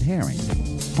 Jill Scott Heron,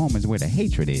 Home is Where the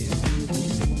Hatred Is.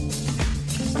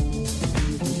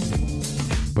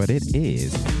 But it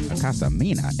is a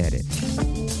Casamina edit.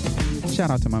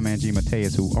 Shout out to my man G.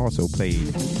 Mateus, who also played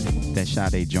that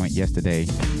Sade joint yesterday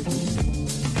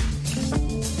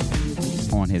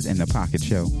on his In the Pocket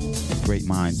show. Great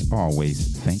minds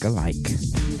always think alike.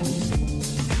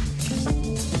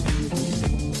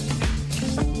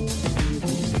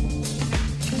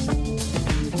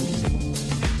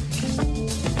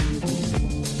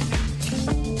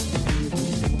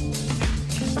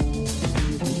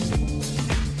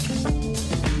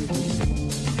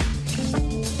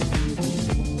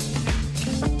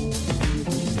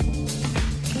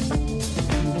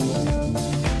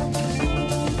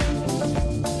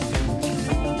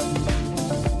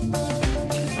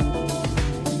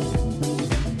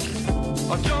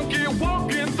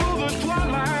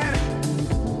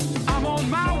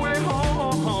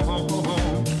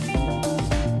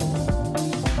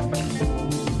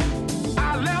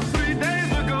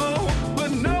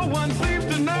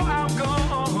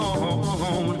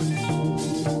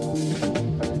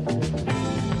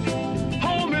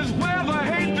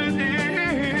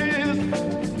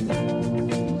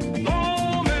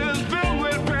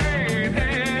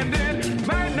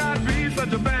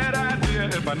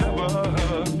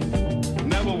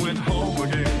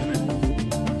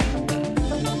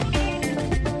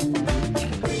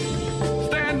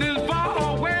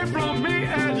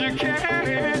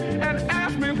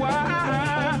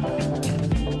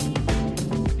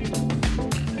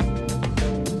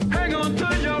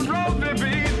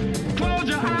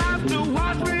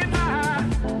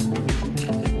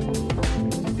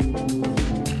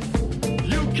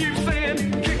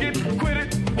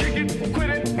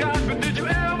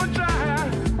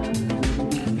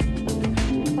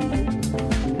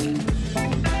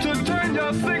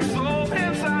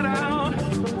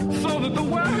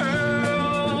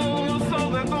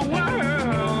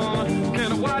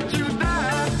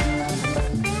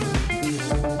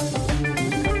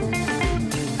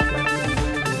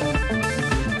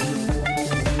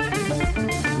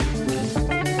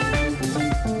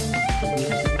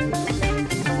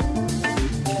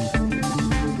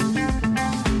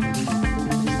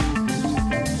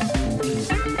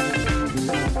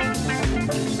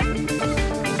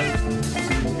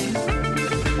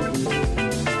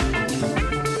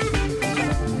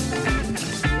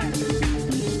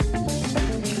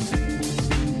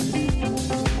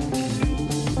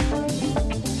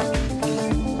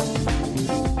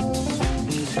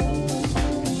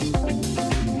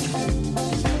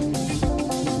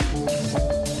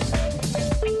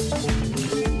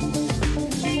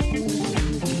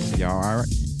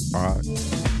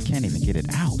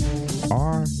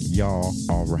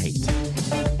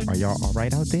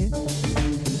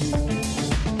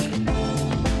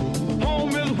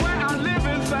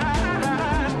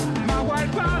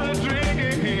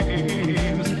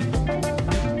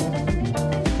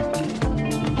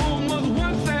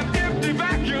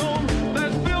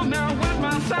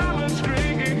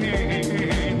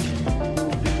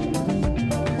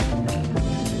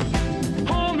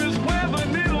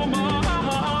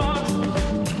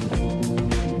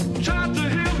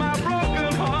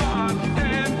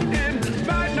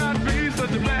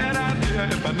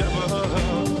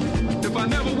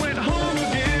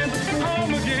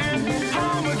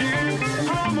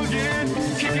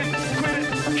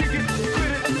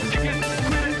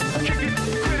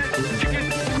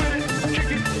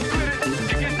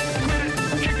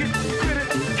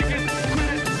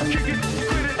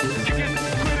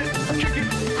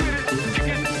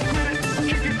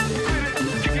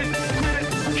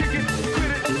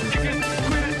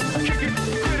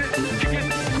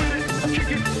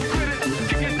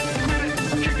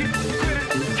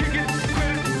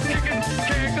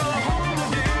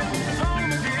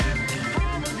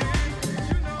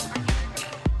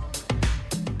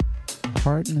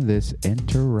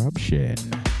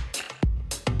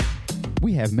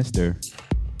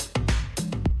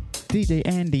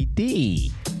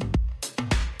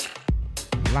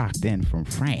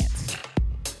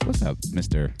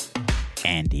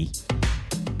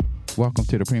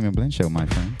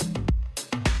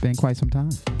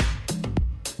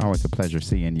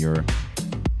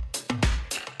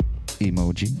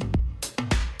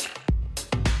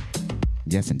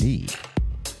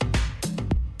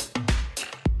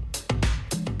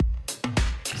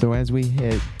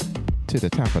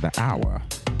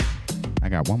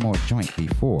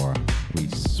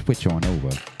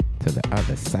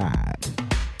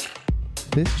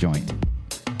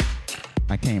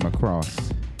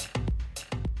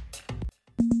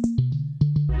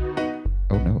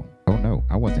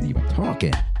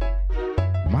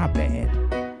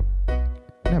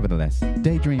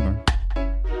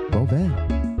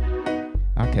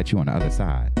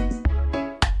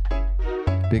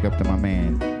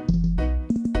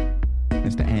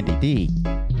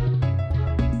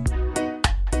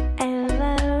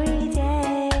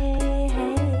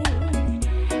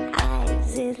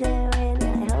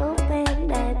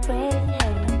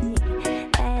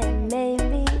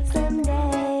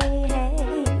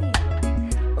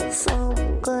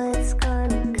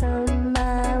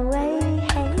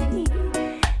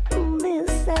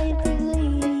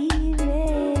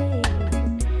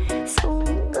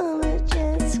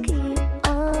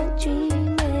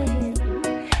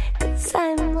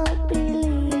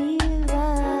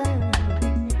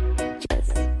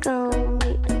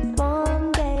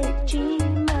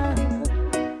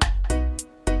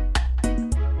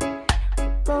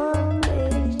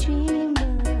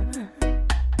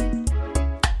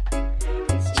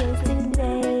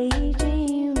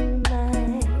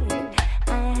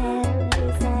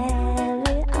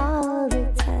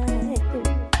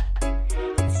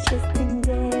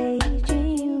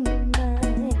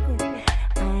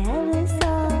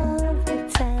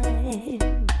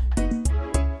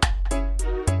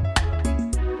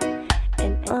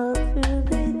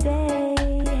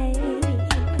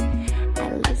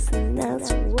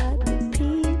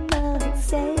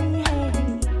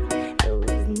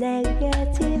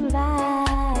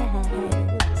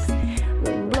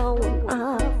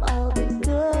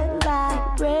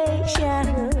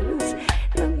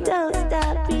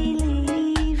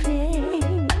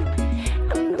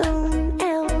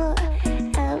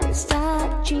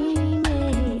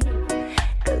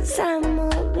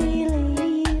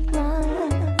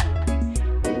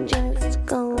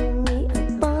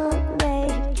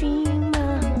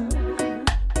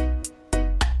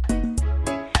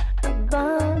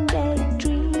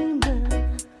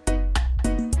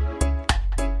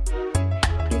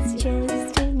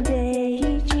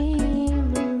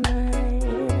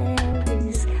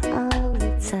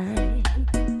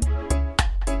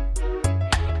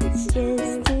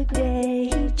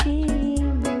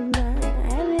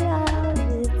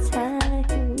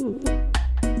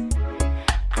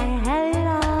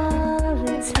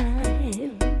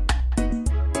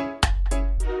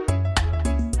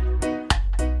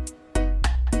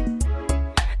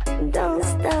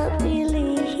 stop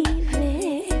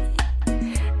believing.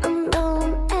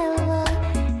 Don't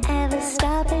ever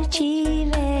stop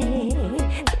achieving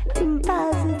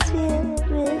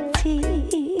positivity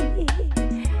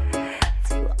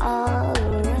to all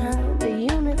around the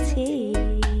unity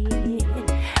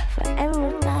for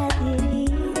everybody.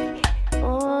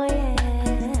 Oh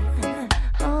yeah,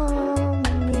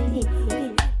 harmony.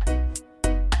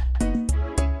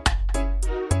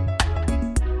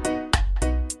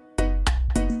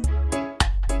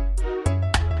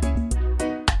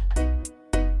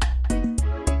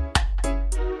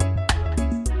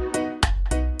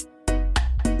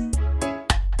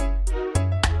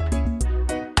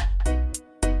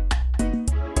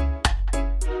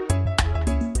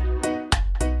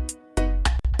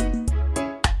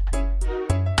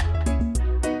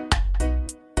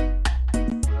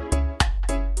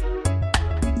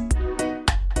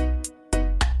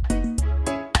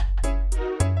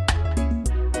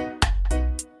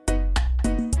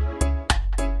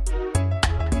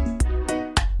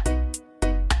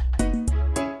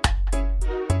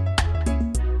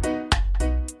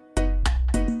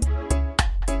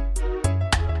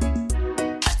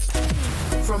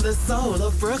 From the soul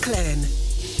of Brooklyn,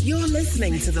 you're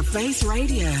listening to The Face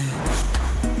Radio.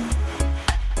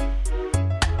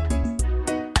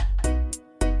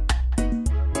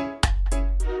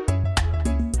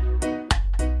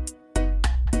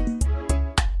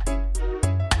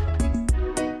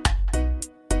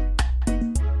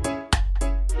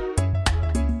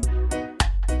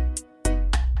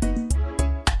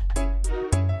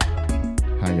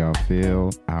 How y'all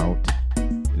feel out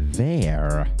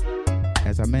there?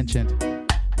 As I mentioned,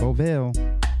 Beauville,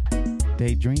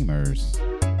 Daydreamers.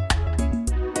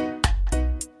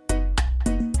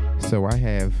 So I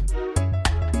have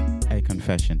a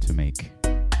confession to make.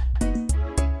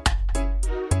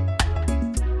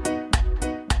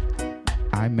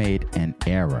 I made an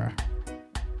error.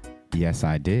 Yes,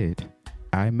 I did.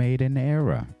 I made an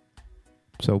error.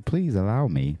 So please allow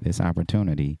me this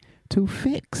opportunity to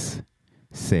fix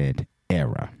said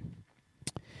error.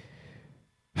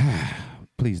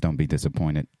 Please don't be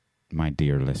disappointed, my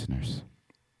dear listeners.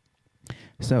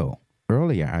 So,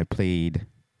 earlier I played...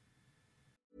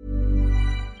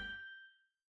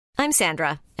 I'm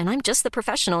Sandra, and I'm just the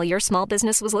professional your small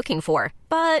business was looking for.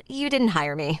 But you didn't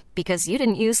hire me because you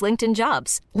didn't use LinkedIn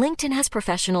Jobs. LinkedIn has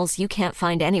professionals you can't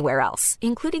find anywhere else,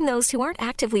 including those who aren't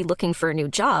actively looking for a new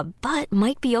job, but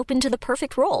might be open to the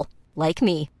perfect role, like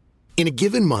me. In a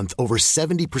given month, over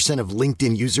 70% of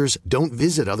LinkedIn users don't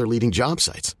visit other leading job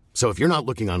sites. So if you're not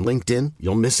looking on LinkedIn,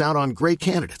 you'll miss out on great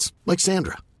candidates like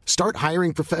Sandra. Start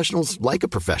hiring professionals like a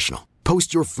professional.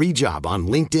 Post your free job on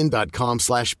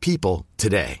linkedin.com/people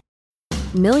today.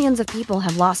 Millions of people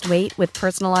have lost weight with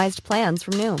personalized plans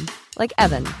from Noom. Like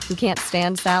Evan, who can't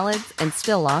stand salads and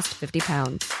still lost 50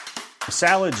 pounds.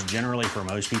 Salads generally for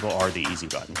most people are the easy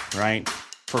button, right?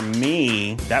 For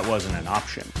me, that wasn't an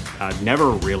option. I never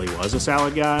really was a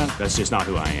salad guy. That's just not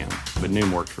who I am. But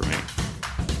Noom worked for me.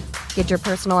 Get your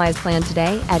personalized plan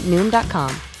today at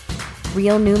Noom.com.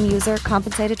 Real Noom user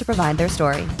compensated to provide their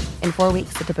story. In 4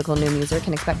 weeks, the typical Noom user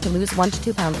can expect to lose 1 to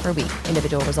 2 pounds per week.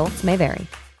 Individual results may vary.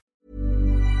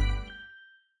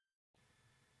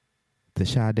 the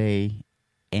Sade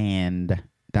and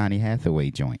Donny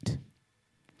Hathaway joint.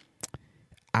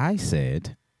 I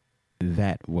said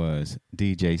that was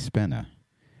DJ Spinner,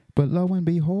 but lo and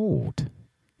behold,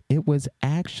 it was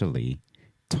actually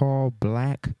Tall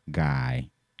Black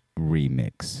Guy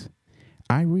remix.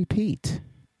 I repeat,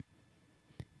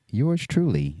 yours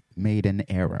truly made an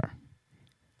error.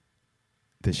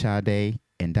 The Sade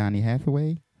and Donny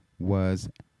Hathaway was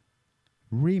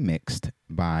remixed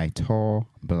by Tall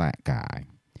Black Guy.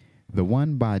 The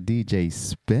one by DJ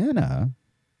Spinner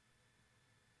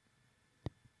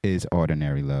is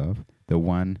Ordinary Love. The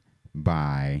one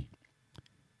by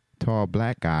Tall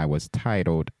Black Guy was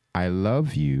titled I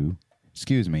Love You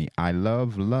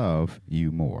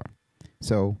More.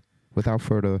 So, without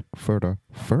further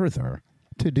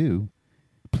to do,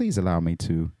 please allow me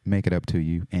to make it up to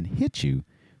you and hit you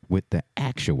with the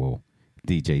actual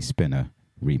DJ Spinner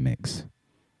remix.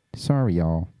 Sorry,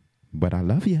 y'all, but I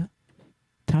love you.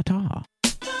 Ta-ta.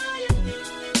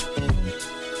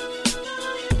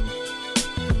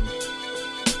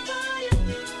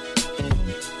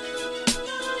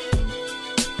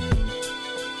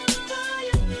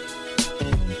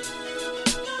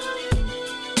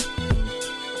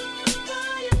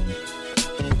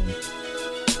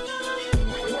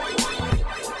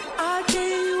 I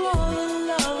gave you all the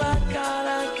love I got.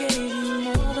 I gave you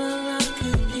more than I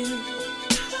could give.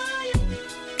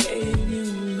 Gave you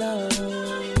love.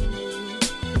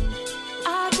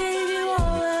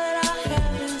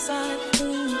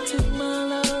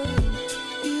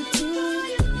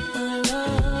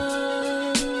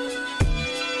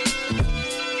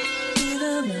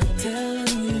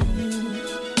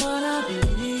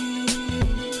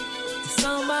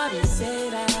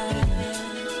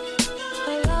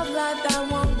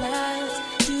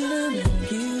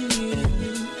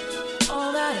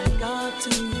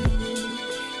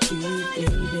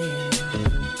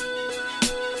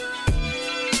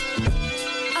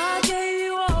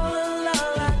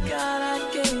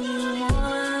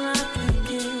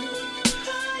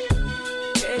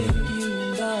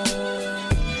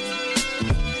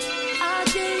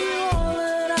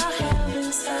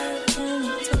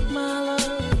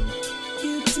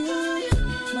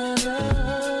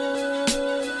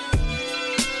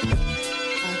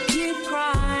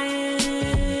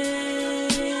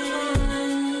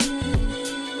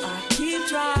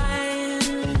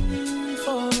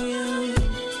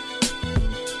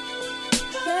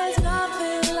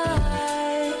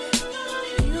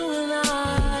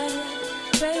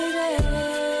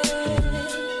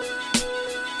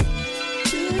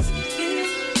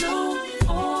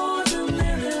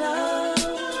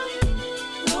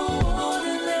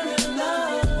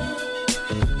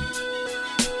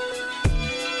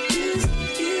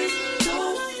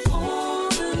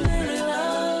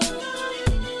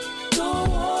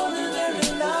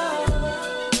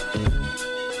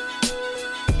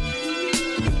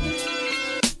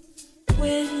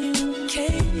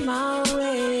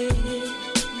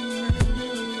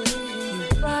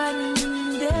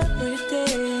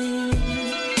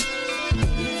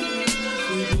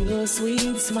 your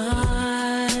sweet smile.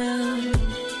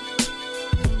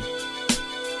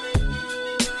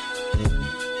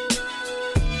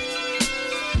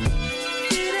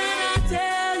 Didn't I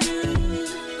tell you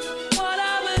what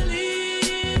I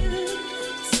believe?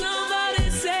 Somebody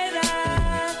say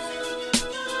that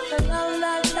a love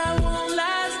like that won't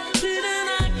last. Didn't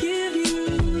I give you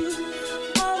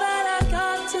all that I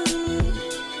got to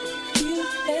give?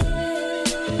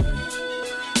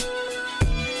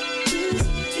 This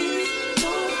is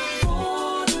no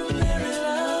ordinary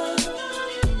love,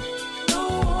 no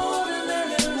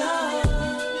ordinary love.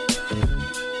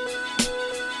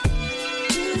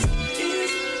 This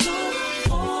is no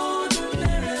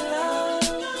ordinary love,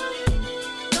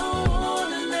 no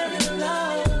ordinary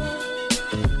love.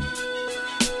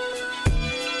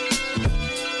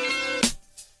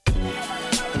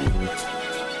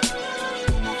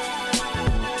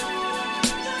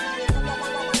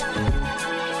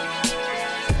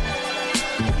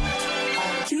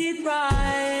 Keep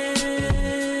trying,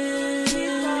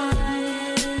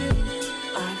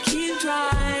 I keep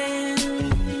trying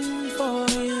for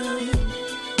you.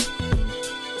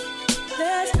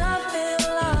 There's nothing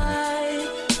like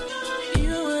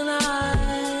you and I,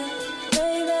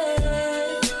 baby.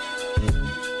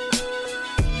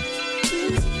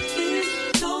 This is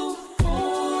no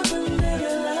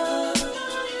ordinary love,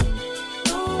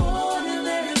 no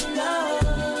ordinary love.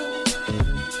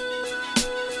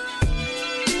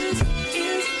 This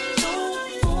is no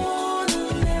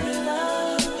ordinary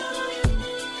love,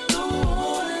 no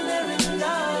ordinary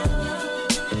love.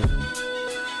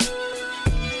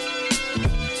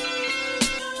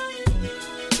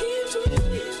 Keep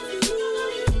trying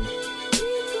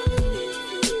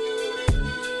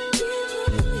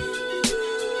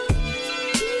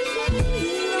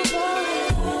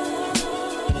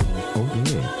Oh,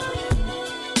 yeah.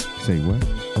 Say what?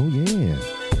 Oh, yeah.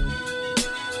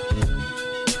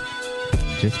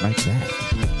 Just like that.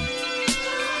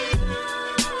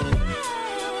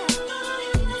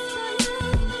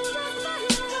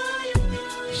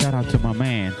 Shout out to my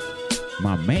man,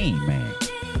 my main man,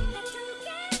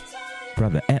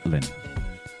 Brother Etlin,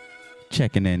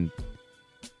 checking in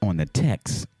on the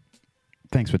text.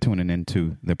 Thanks for tuning in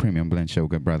to the Premium Blend Show,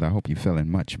 good brother. I hope you're feeling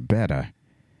much better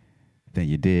than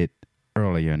you did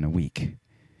earlier in the week.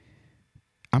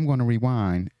 I'm going to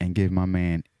rewind and give my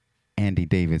man Andy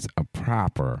Davis a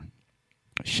proper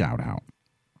shout out.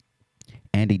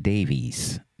 Andy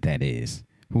Davies, that is,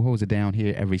 who holds it down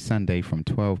here every Sunday from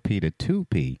 12p to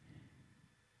 2p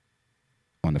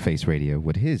on the Face Radio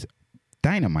with his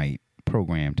dynamite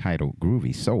program titled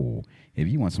Groovy Soul. If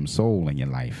you want some soul in your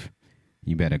life,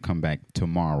 you better come back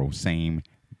tomorrow, same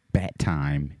bat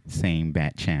time, same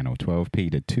bat channel,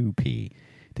 12p to 2p,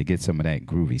 to get some of that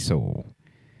groovy soul.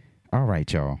 All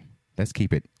right, y'all. Let's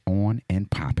keep it on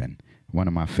and popping. One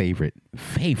of my favorite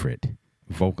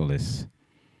vocalists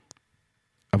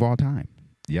of all time.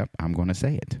 Yep, I'm going to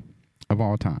say it. Of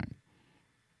all time.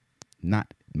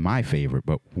 Not my favorite,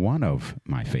 but one of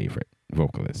my favorite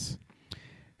vocalists.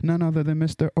 None other than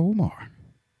Mr. Omar.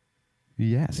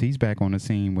 Yes, he's back on the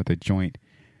scene with a joint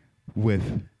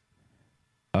with,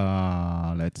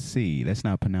 let's see. Let's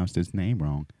not pronounce this name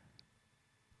wrong.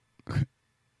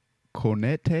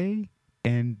 Conete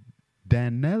and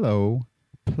Danilo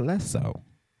Plesso.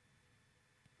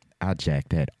 I jacked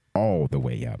that all the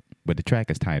way up. But the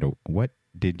track is titled, What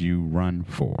Did You Run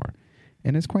For?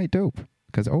 And it's quite dope,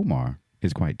 because Omar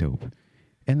is quite dope.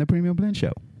 And the Premium Blend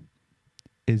Show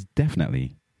is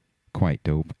definitely quite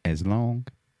dope, as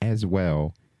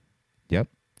well, yep,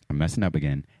 I'm messing up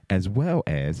again, as well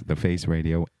as the Face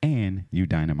Radio and you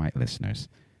Dynamite listeners.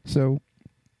 So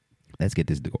let's get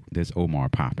this Omar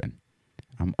popping.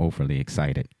 I'm overly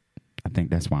excited. I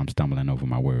think that's why I'm stumbling over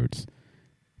my words.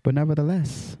 But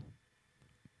nevertheless,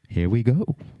 here we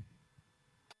go.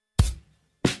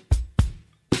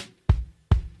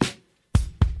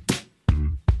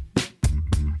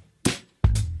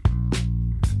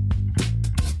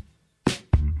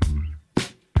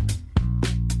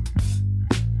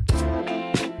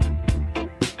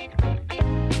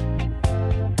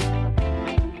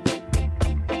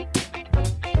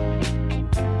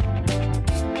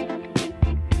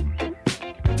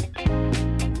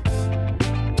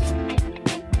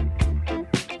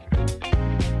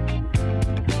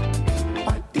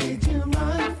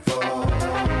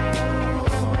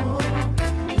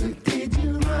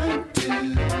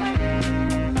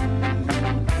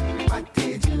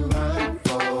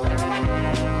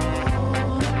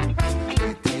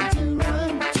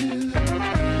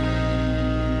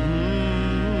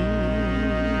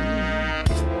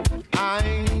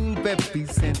 Be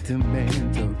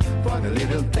sentimental for the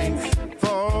little things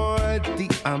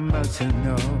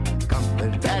emotional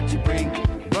comfort that you bring.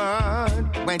 But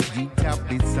when you tell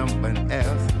me someone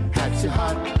else has your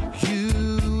heart,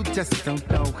 you just don't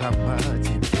know how much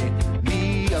it tears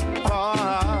me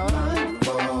apart.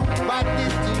 Why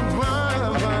did you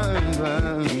run?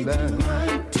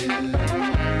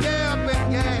 Yeah, but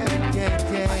yeah.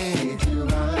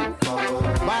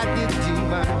 Why did you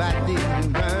run?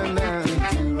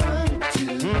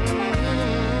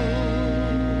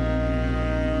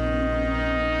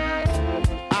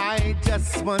 I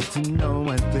just want to know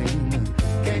one thing.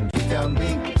 Can you tell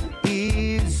me,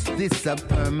 is this a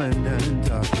permanent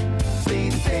or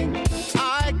fleeting thing?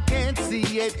 I can't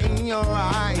see it in your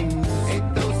eyes.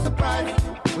 Ain't no surprise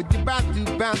when you're about to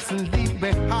bounce and leave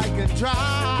me high and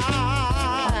dry.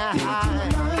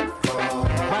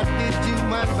 Why did you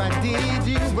run? Why did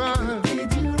you run?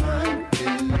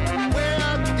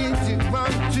 Where did you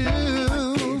run to?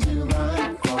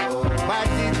 Why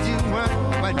did you run?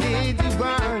 Why did you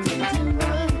run?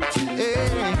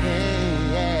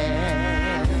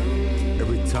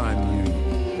 Every time you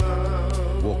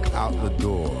walk out the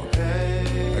door, I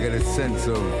get a sense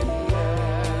of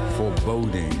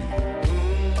foreboding.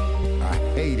 I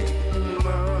hate it.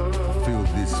 I feel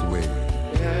this way.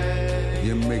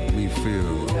 You make me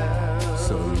feel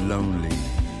so lonely.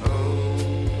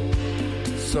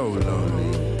 So lonely.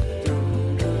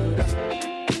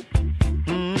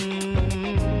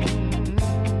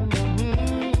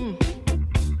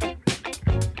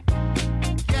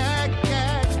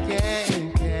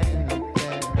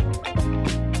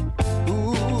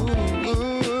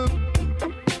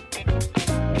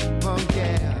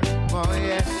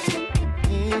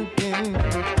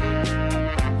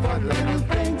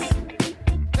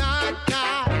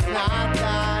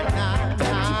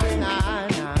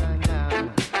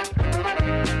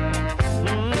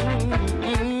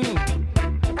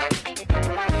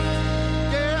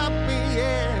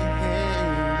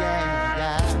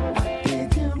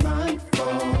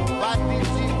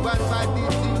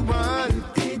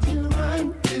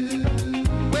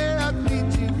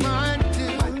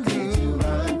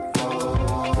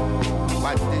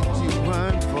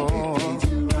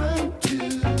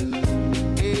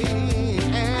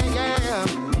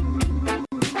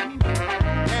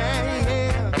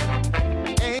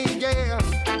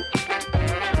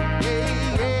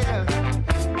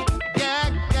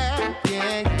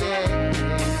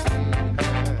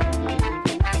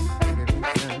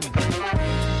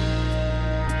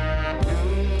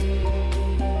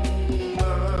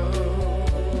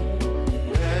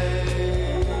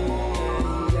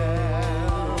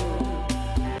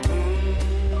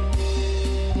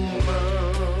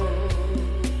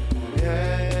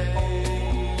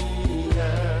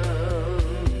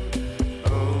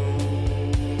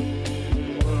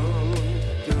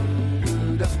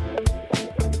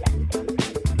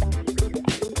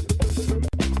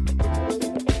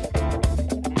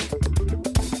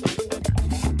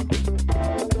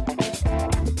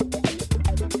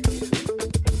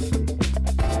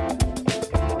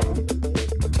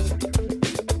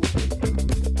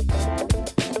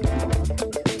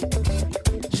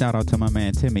 Shout out to my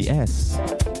man Timmy S.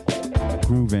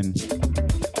 Grooving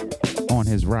on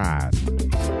his ride.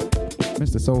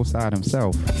 Mr. Soulside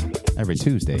himself every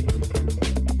Tuesday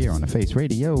here on the Face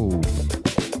Radio.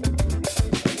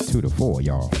 2 to 4,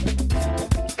 y'all.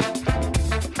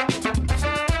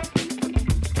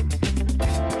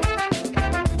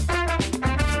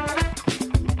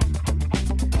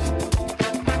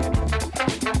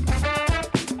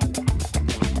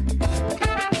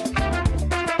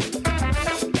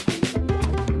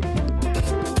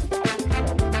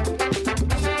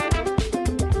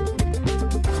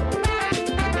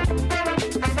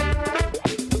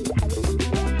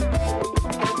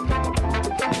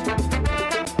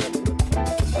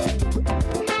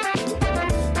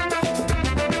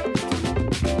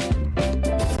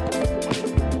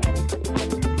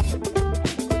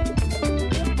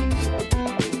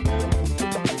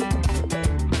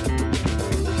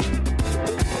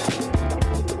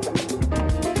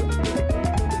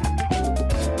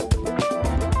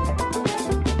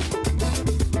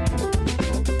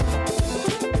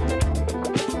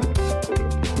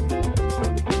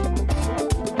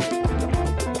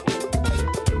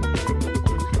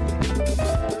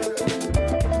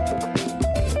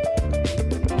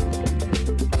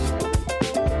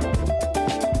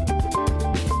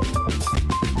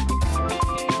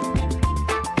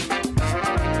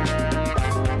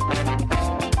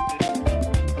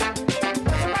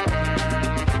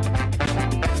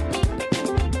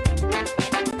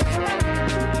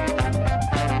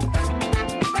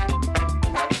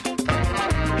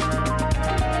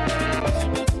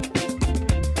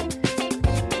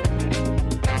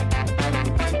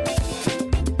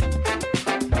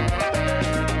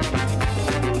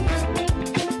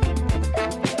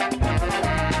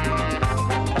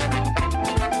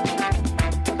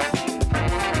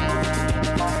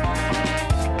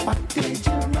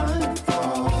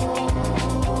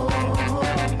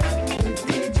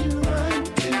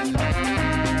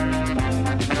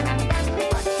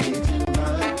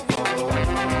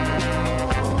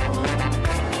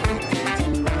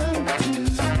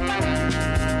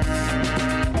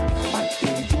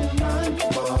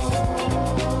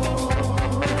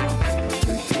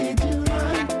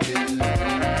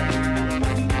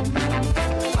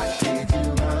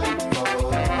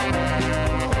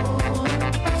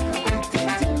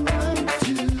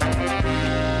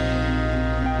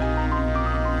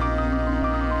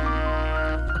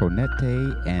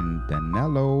 Dante and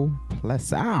Danilo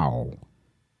Plesao.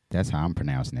 That's how I'm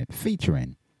pronouncing it.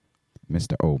 Featuring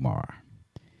Mr. Omar.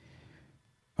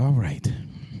 All right.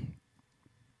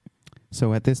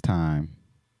 So at this time,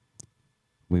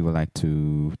 we would like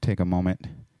to take a moment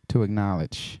to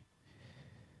acknowledge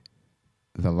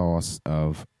the loss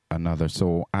of another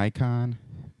soul icon,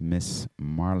 Miss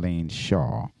Marlene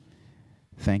Shaw.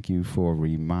 Thank you for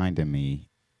reminding me,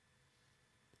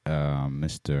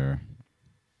 Mr.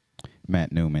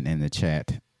 Matt Newman, in the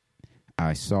chat.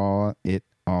 I saw it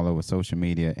all over social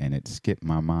media, and it skipped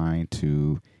my mind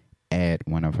to add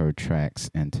one of her tracks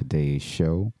in today's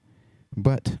show.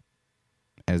 But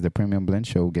as the Premium Blend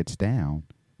Show gets down,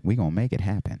 we're going to make it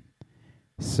happen.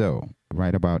 So,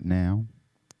 right about now,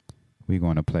 we're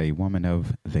going to play Woman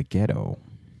of the Ghetto.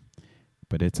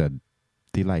 But it's a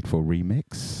delightful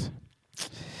remix,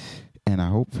 and I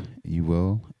hope you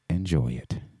will enjoy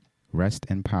it. Rest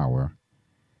in power,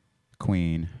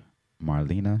 Queen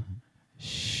Marlena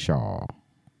Shaw.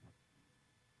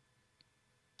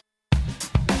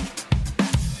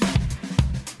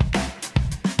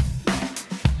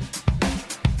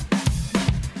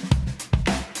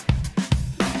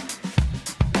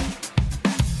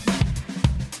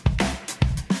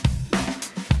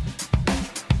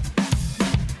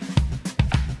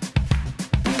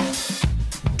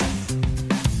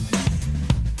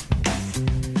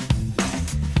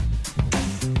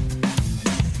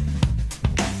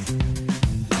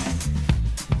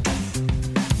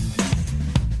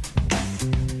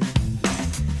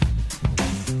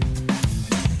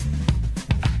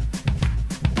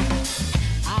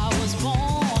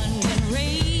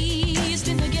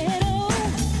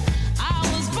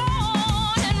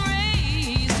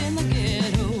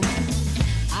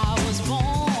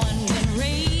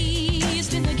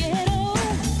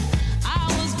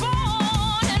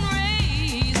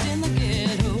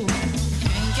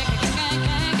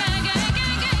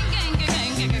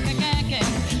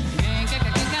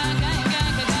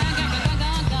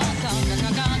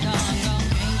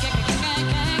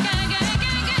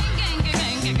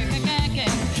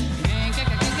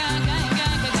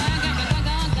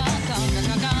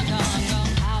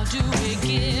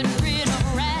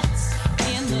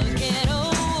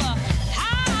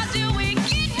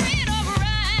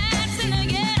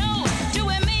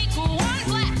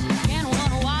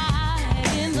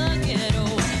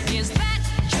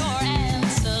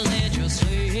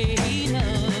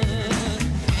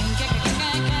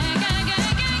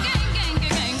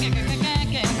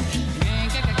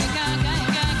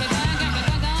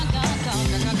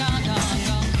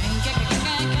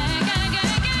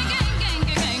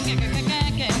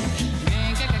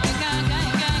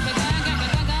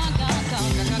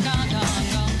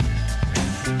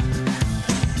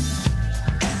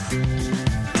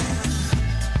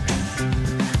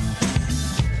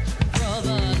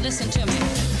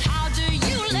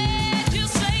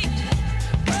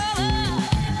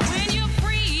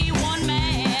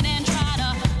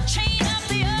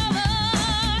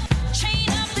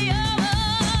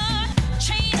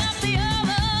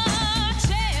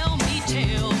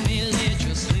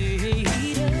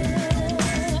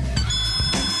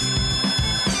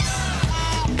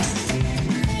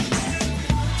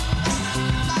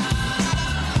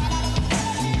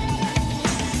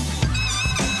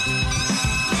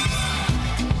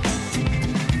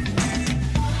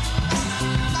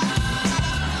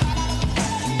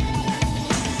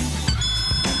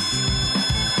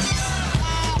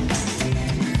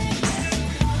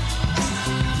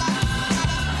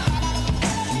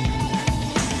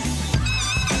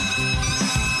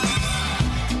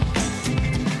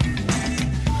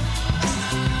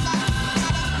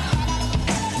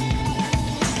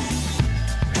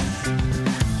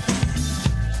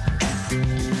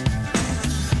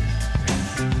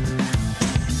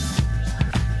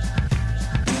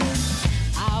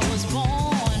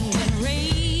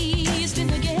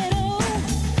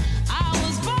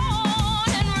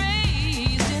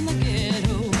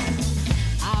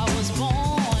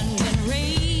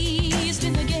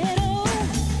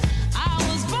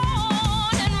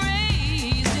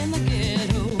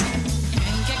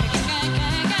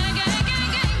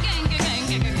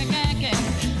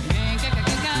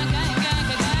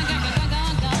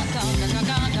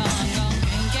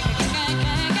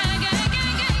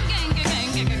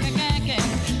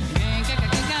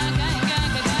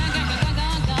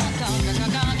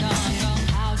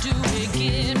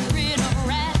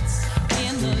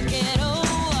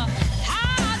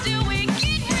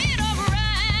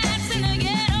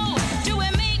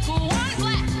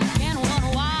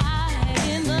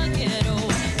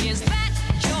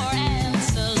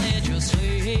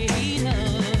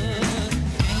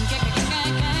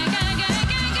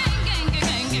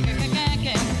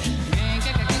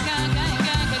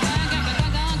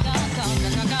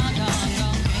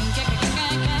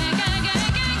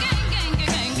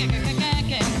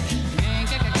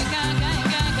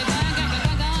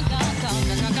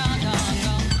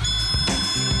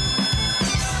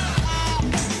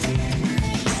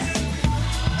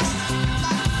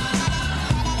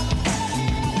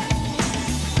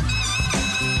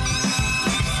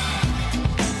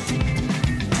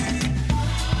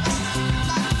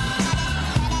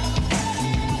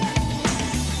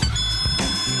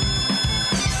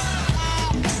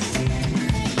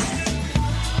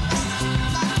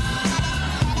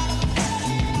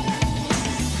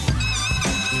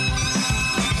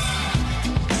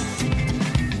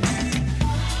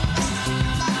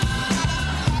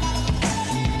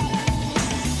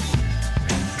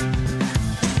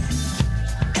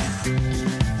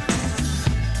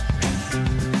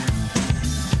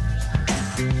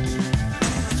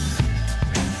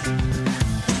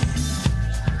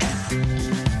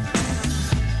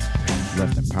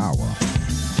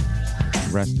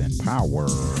 Rest in power.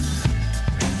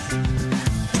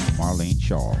 Marlene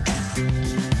Shaw.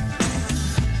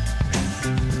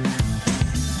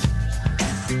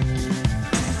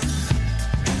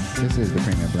 This is the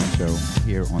Premium Blend Show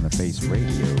here on the Face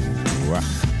Radio.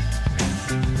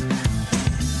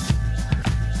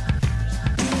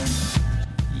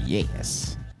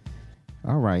 Yes.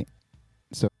 All right.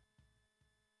 So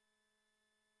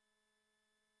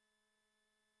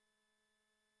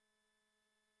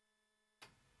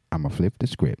I'm going to flip the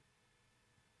script.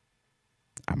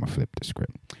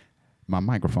 My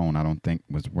microphone, I don't think,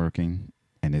 was working,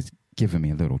 and it's giving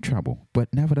me a little trouble. But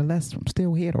nevertheless, I'm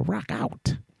still here to rock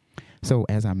out. So,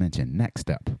 as I mentioned, next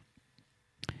up,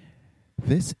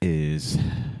 this is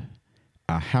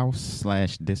a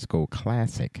house/disco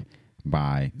classic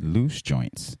by Loose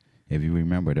Joints. If you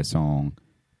remember the song,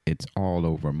 It's All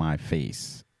Over My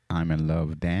Face, I'm in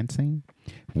Love Dancing.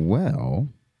 Well,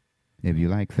 if you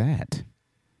like that,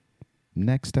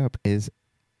 next up is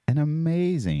an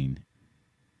amazing,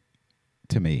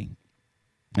 to me,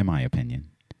 in my opinion,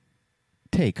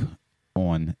 take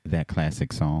on that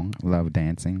classic song, Love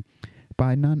Dancing,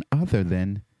 by none other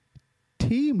than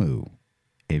Timu.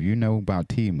 If you know about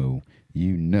Timu,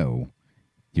 you know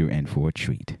you're in for a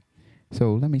treat.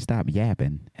 So let me stop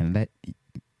yapping and let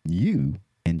you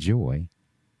enjoy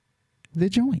the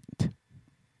joint.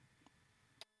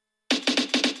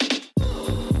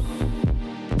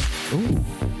 Ooh,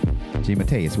 G.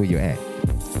 Mateus, where you at?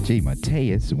 G.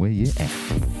 Mateus, where you at?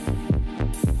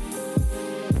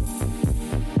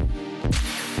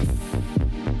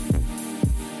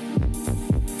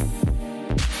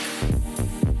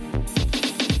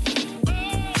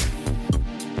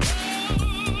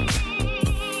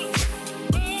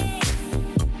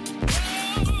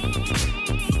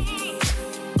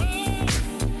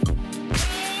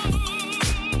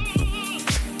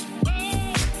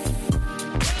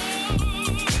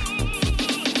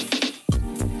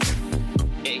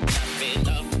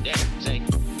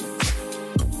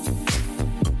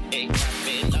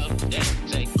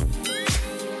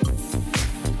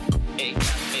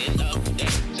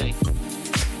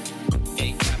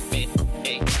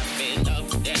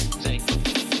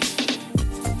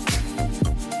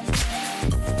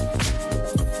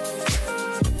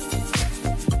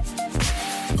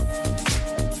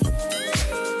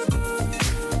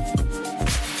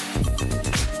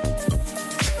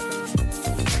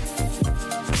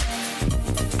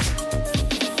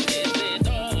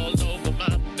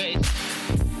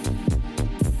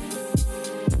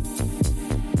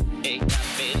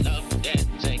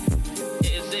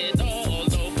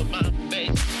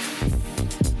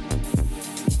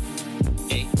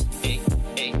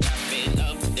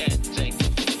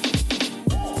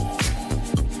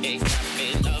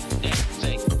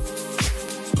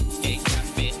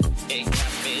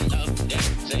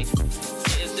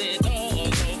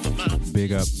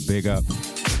 Big up.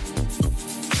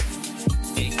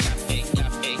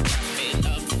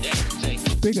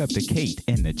 Big up to Kate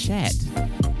in the chat.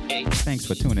 Thanks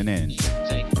for tuning in.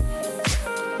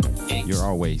 You're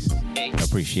always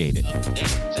appreciated,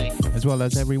 as well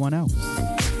as everyone else.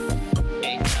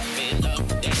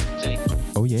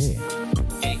 Oh yeah.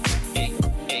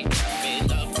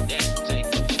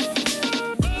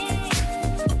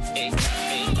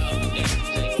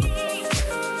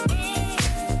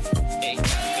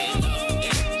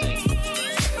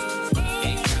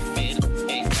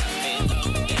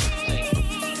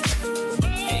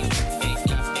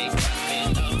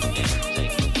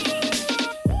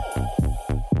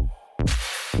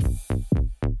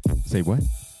 Say what?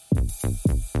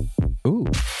 Ooh.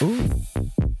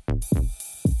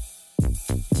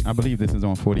 I believe this is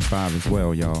on 45 as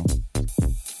well, y'all.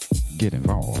 Get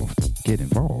involved.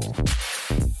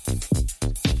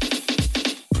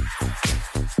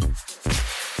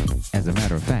 As a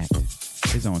matter of fact,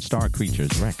 it's on Star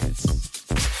Creatures Records.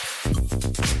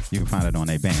 You can find it on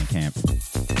their Bandcamp.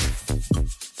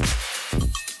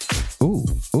 Ooh.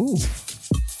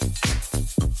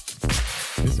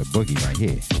 This is a boogie right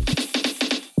here.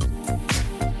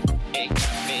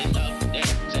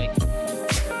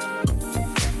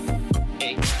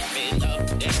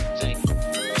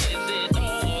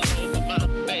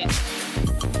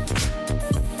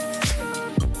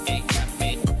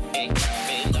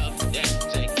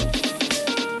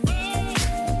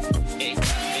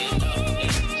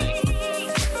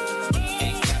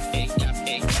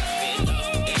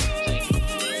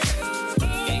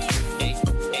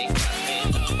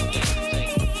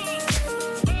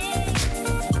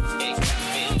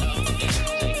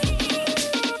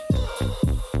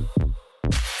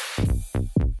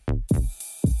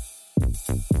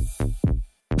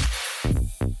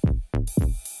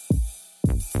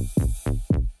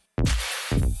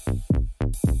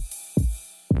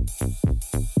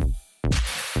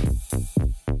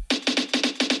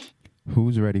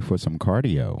 Who's ready for some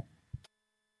cardio?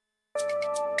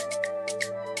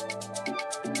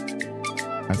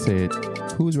 I said,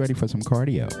 who's ready for some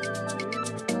cardio?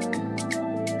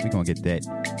 We're going to get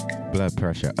that blood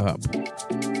pressure up.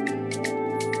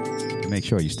 Make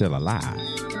sure you're still alive.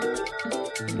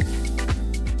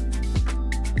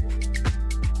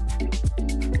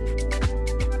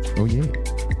 Oh, yeah.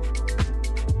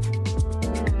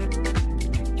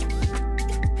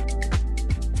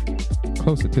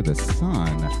 Closer to the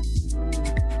Sun.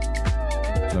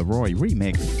 Leroy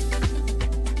remix.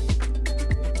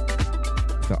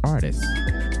 The artist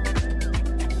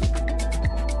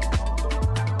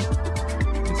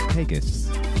is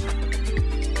Pegasus.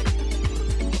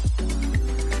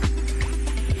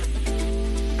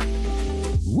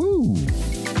 Woo!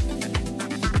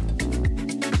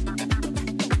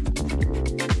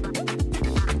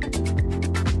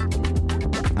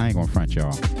 I ain't gonna front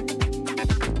y'all.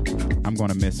 I'm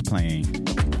gonna miss playing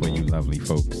for you lovely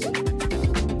folks.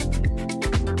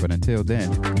 But until then,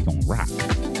 we gonna rock.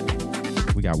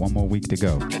 We got one more week to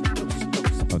go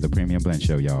of the Premium Blend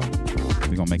Show, y'all.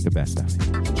 We're gonna make the best of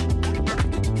it.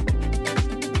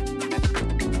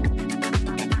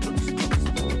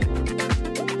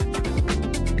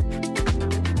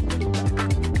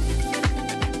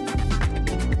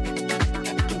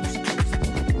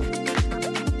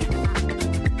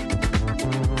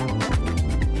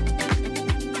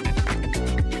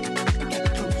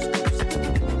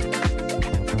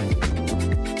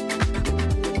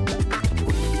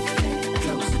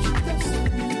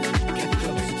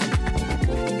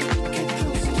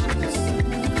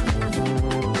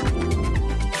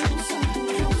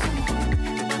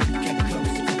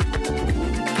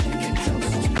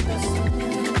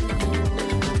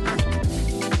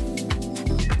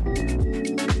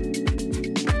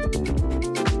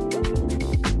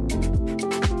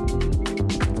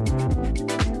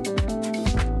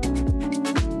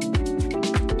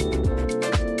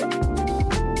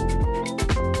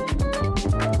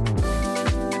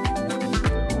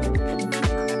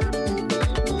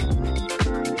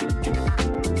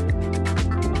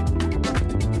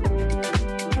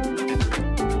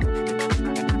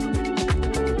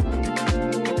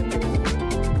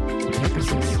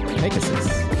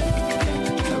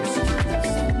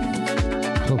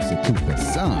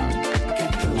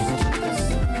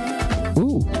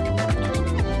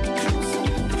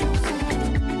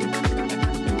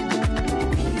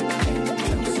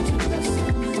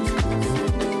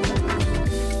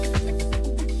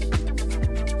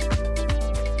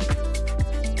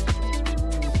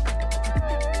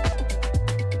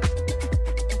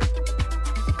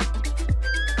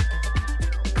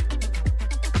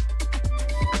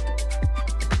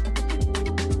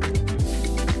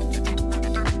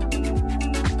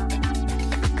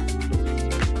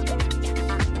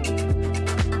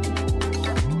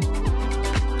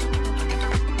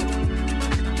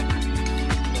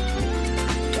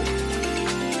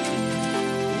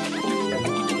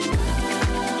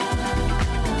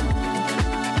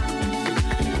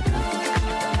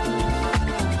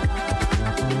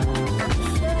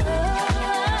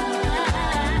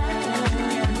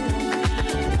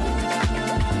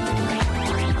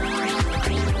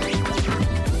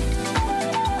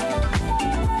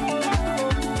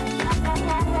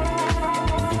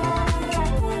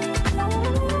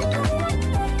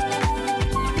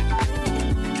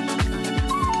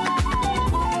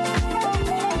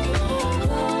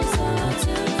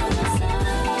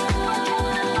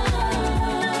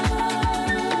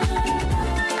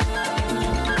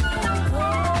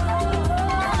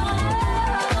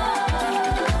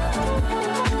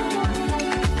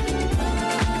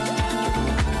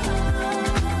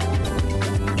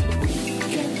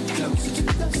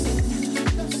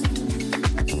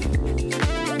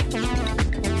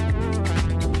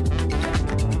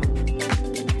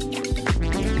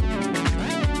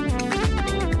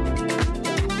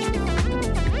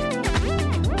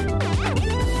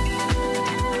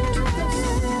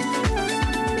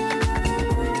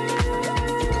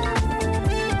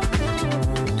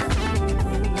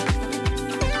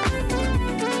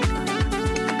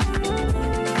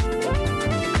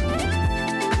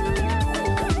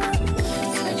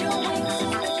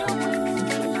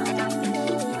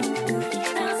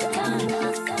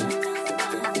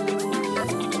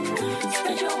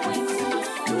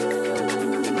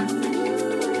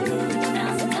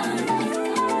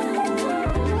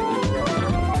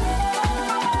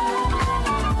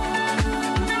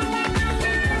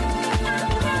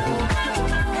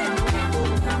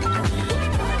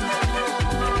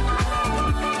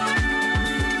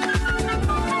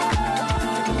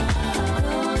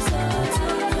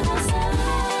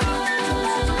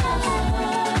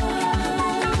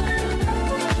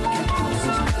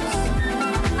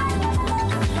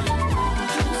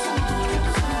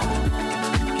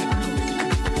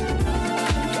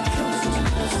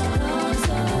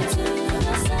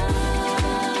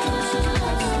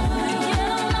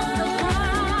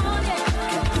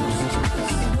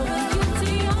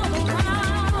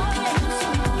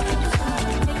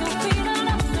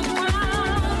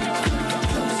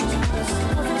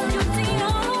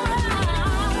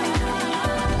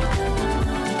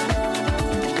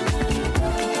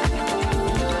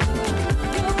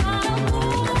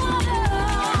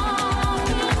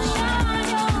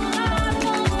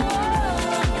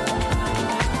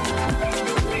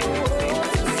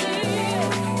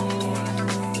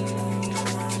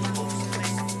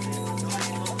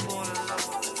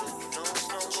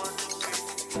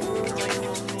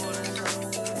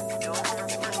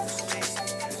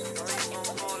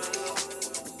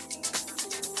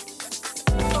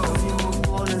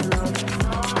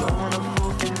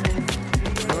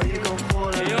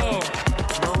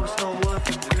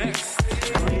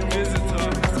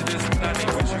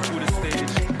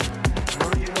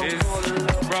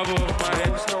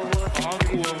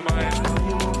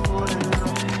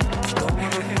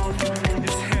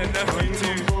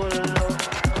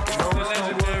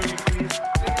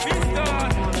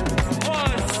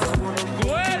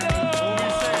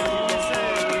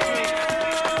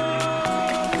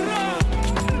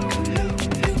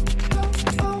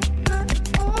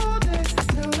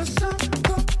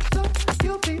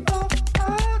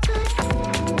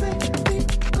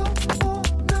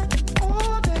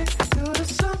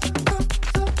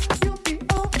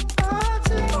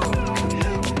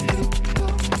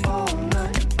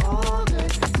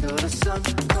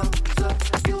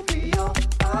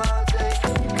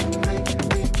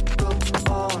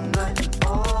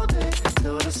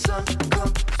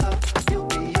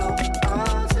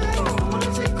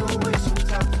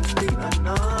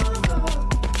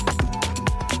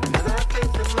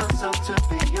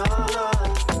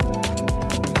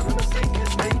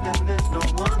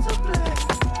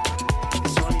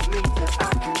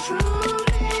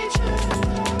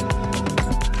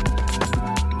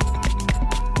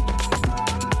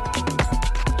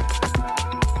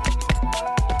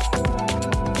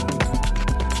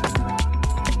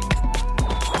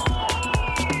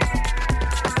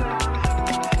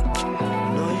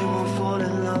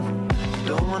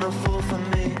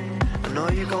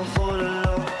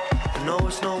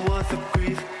 not worth the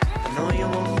grief. I know you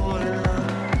won't fall in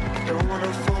love. Don't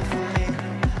wanna fall for me.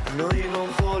 I know you gon'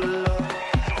 fall in love.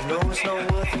 I know it's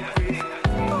not worth the grief. I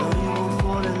know you won't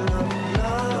fall in love.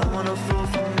 Don't wanna fall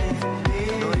for me. I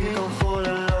know you gon' fall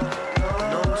in love. I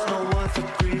know it's not worth the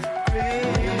grief. I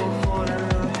know you gon' fall in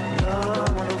love.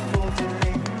 Don't wanna fall for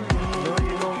me. I know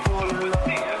you gon' fall in love.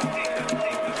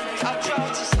 I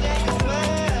tried to stay away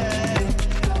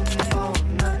all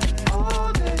night, all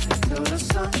day till the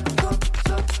sun comes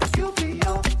up. You'll be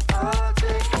on all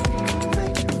day.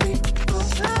 Make me go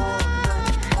all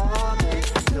night, all day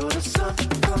till the sun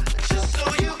comes. Just so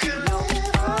you can know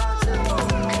all day.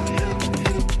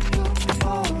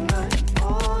 All night,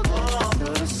 all day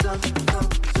till the sun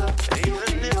comes up.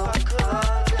 Even if I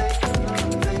could,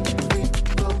 make me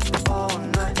go all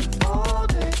night, all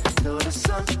day till the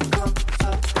sun comes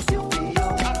up. You'll be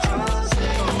on all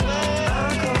day. I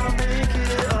can't make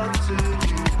it up to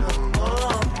you no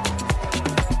more.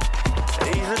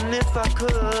 Even if I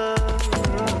could,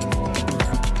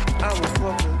 I would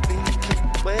probably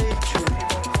keep way true.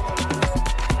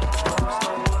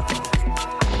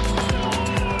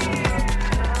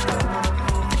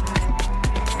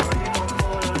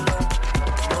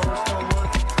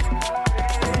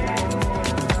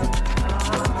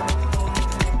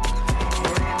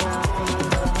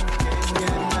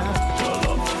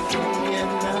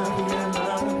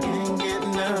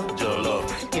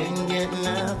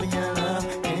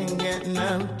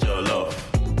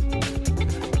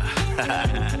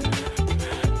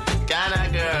 Kinda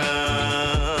girl,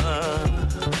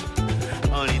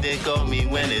 only they call me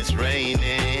when it's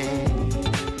raining.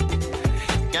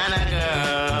 Kinda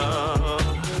girl,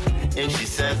 if she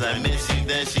says I miss you,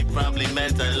 then she probably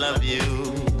meant I love you.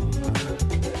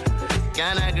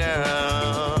 Kinda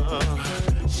girl,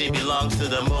 she belongs to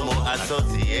the Momo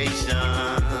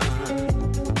Association.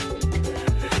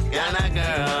 Kinda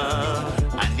girl,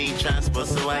 I need transport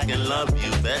so I can love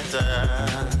you better.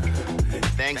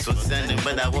 Thanks for sending,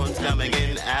 but I won't come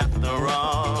again after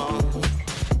all.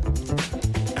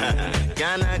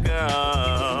 Kinda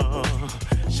girl,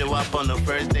 show up on the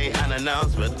first day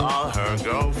unannounced with all her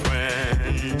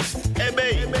girlfriends. Hey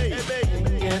babe,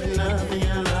 can't get enough of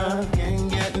your love, can't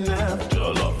get enough of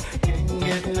your love, can't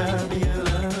get enough of your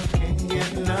love, can't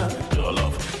get enough of your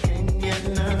love, can't get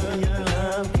enough of your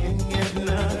love, can't get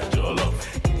enough of your love,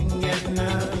 can't get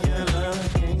enough of your love,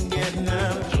 can't get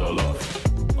enough of your love.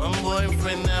 One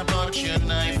boyfriend that bought you an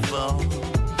iPhone,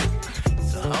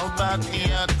 so how about the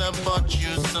other bought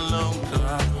you saloon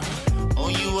car? Oh,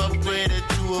 you upgraded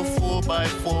to a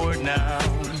 4x4 now.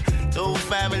 Told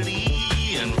family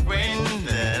and friends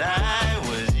that I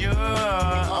was your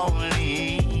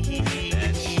only,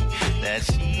 that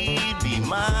she'd be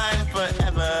mine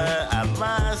forever. I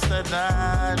must have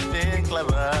not been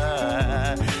clever,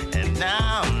 and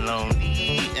now I'm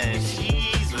lonely and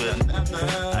she's with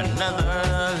another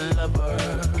lover.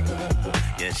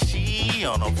 Yeah, she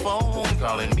on the phone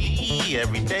calling me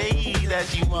every day that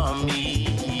she want me.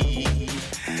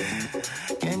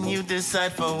 Can you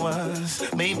decide for once?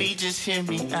 Maybe just hear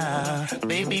me out.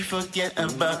 Maybe forget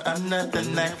about another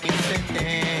night we sit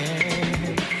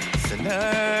there.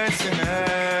 Sinner,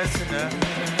 sinner, sinner,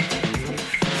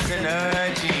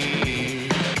 synergy,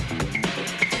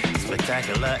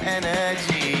 spectacular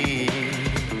energy.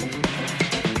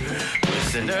 We're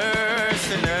sinner,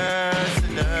 sinner,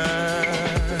 sinner.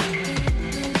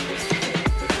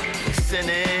 We're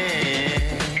sinning,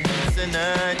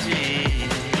 synergy.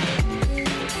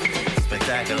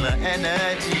 Spectacular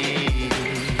energy.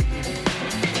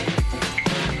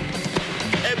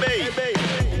 Hey babe,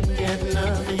 can't get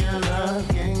enough of your love,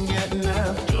 can't get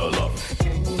enough of your love,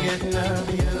 can't get enough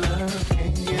of your love,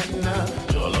 can't get enough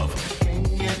of your love,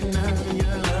 can't get enough of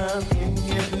your love, can't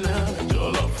get enough of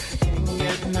your love, can't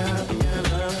get enough of your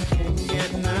love, can't get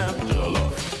enough of your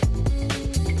love.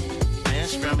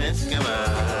 Miss promiscuous,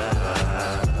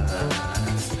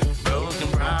 broken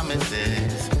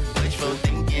promises, wishful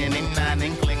thinking and not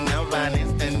inkling nobody's,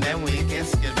 and then we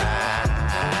kiss goodbye.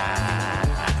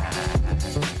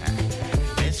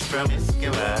 Miss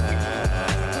promiscuous,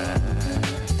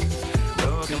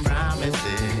 broken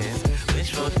promises,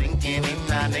 wishful thinking and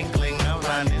not inkling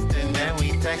nobody's, and then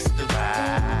we text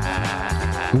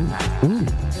goodbye.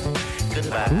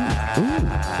 Goodbye.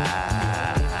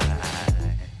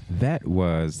 That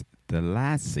was the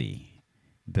Lassie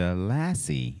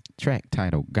track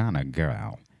titled Ghana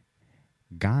Girl.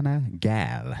 Ghana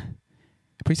Gal.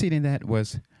 Preceding that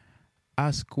was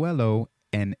Asquello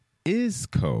and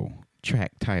Isco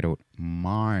track titled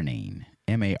Marnin.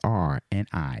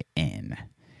 M-A-R-N-I-N.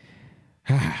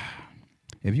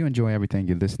 If you enjoy everything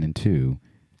you're listening to,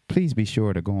 please be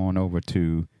sure to go on over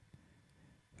to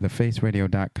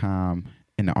thefaceradio.com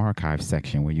in the archive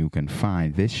section where you can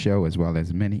find this show as well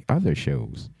as many other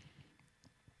shows,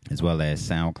 as well as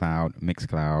SoundCloud,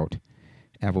 Mixcloud,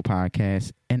 Apple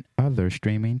Podcasts, and other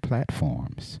streaming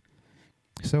platforms.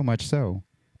 So much so,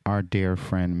 our dear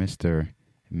friend Mr.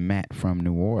 Matt from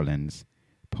New Orleans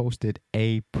posted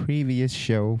a previous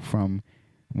show from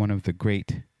one of the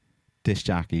great disc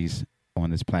jockeys on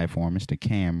this platform, Mr.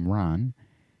 Cameron,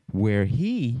 where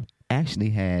he actually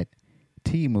had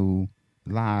Timu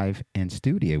live in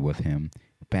studio with him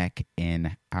back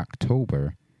in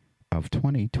October of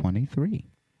 2023.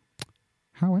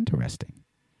 How interesting.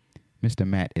 Mr.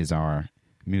 Matt is our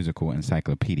musical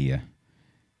encyclopedia.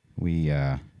 We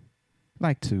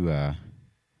like to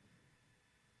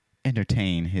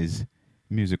entertain his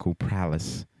musical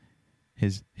prowess,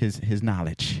 his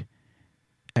knowledge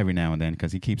every now and then,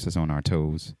 because he keeps us on our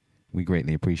toes. We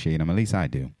greatly appreciate him. At least I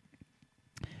do.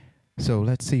 So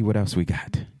let's see what else we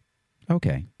got.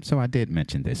 Okay, so I did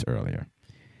mention this earlier.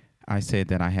 I said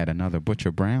that I had another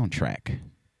Butcher Brown track,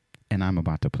 and I'm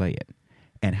about to play it.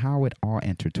 And how it all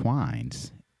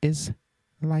intertwines is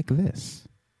like this.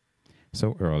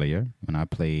 So earlier, when I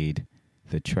played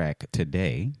the track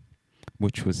Today,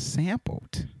 which was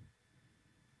sampled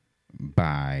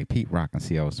by Pete Rock and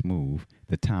CL Smooth,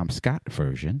 the Tom Scott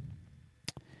version,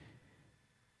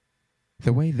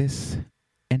 the way this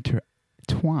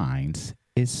intertwines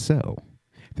is so.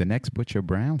 The next Butcher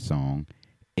Brown song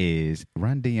is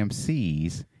Run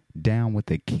DMC's Down with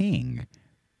the King,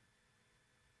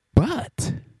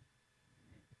 but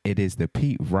it is the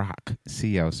Pete Rock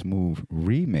CL Smooth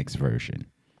remix version.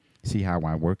 See how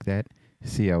I work that?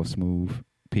 CL Smooth,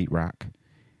 Pete Rock.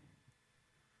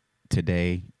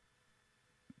 Today,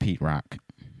 Pete Rock.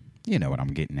 You know what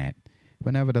I'm getting at.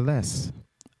 But nevertheless,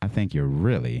 I think you're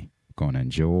really going to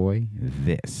enjoy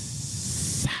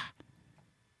this.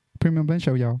 Premium Blend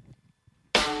Show, y'all.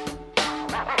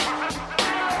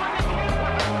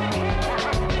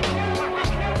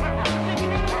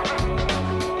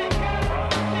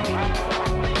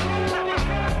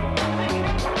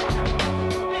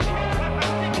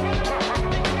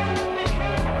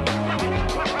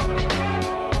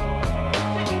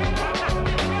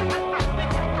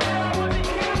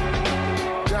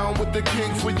 The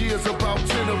king for years, about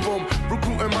 10 of them.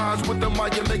 Recruiting minds with the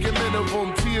mic and making men of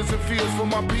them. Tears and fears for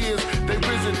my peers, they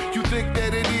risen. You think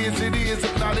that it is,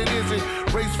 if not it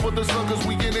isn't. Race for the suckers,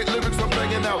 we in it, lyrics I'm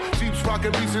banging out. Jeeps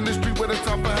rocking beats in the street where it's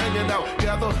time for hanging out.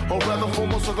 Gather, or rather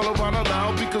form a circle around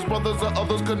aloud. Because brothers or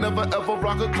others could never ever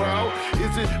rock a crowd.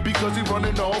 Is it because he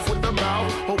running off with the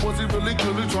mouth? Or was he really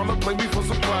clearly trying to play me for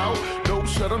some clout? Nope,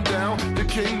 shut him down, the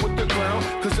king with the crown.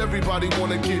 Cause everybody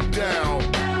wanna get down.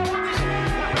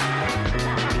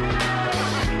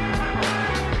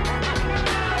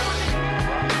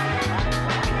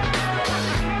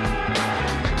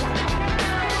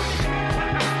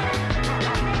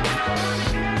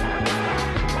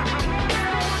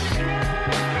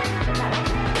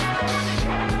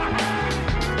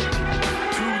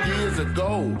 2 years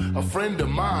ago, a friend of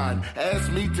mine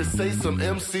asked me to say some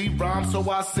MC rhyme, so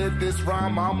I said this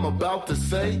rhyme I'm about to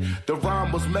say. The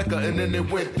rhyme was Mecca and then it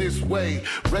went this way.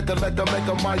 Recollect I make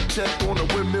a mic check on a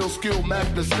windmill skill,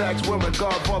 Mac the stacks, wearing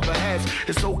Godfather hats.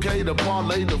 It's okay to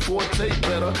parlay the forte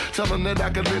better. Telling that I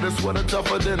can knit a sweater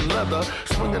tougher than leather.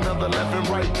 Swing another left and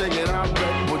right thing and I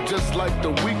bet. But just like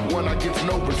the weak one, I get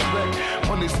no respect.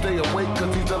 Money stay awake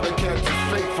cause these other cats is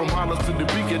fake. From Hollis to the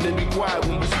Beacon, they be quiet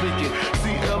when we speaking.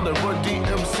 CL and Run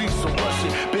DMC, so rush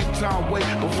it. Big time wait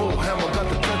before Hammer got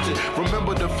to touch it.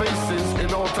 Remember the faces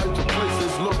in all types of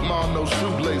places. Look, mom, no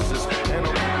shoelaces. And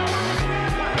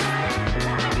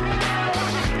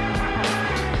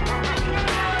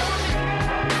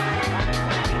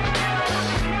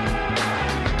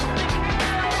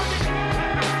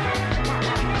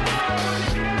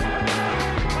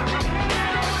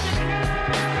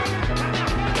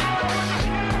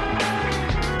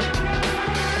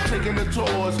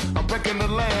tours, I'm breaking the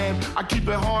land. I keep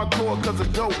it hardcore cause it's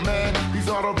dope, man. These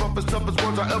are the roughest, toughest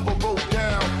words I ever wrote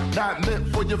down. Not meant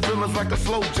for your feelings like a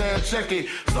slow jam. Check it.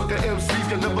 Sucker MCs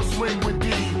can never swing with D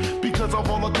because of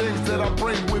all the things that I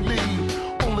bring with me.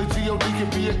 Only G.O.D. can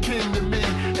be a king to me.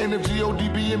 And if G.O.D.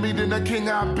 be in me, then a king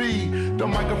I be. The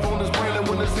microphone is branded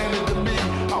when it's handed to me.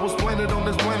 I was planted on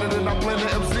this planet and I plan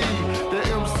to MC. The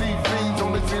MC fiends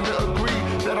only seem to agree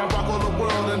that I rock all the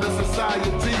world and the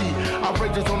society.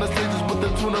 Outrageous on the stages with the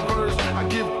tuniverse. I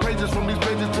give praises from these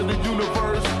pages to the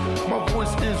universe. My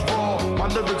voice is raw, my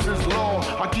lyrics is law.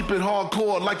 I keep it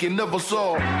hardcore like you never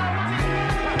saw.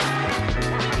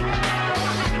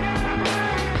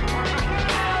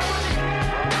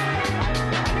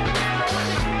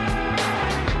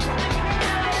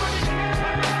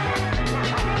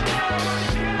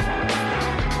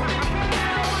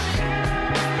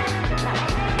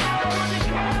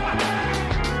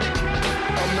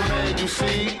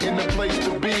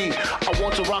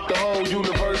 whole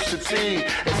university.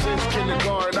 And since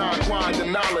kindergarten, I acquired the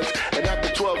knowledge. And after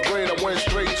 12th grade, I went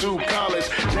straight to college.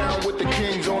 Down with the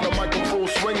Kings on the mic, a full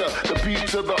swinger. The P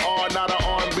to the R, not an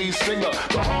R&B singer.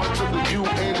 The R to the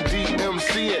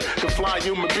U-N-D-M-C it. To fly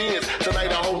human beings,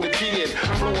 tonight I hold the key in.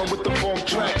 Flowing with the funk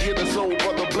track, hear the soul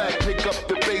brother black. Pick up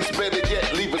the bass, better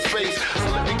yet, leave a space.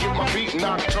 So let me get my beat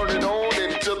knocked, turn it on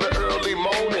into the early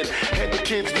morning. Had the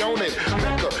kids yawning.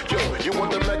 Mecca, yo, you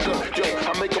want the Mecca? Yo,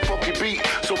 I make a funky beat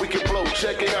so we can blow.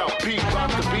 Check it out, peep,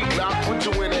 rock the beat, knock, put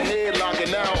you in a headlock.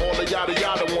 And now all the yada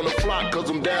yada wanna flock, cause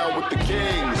I'm down with the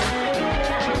Kings.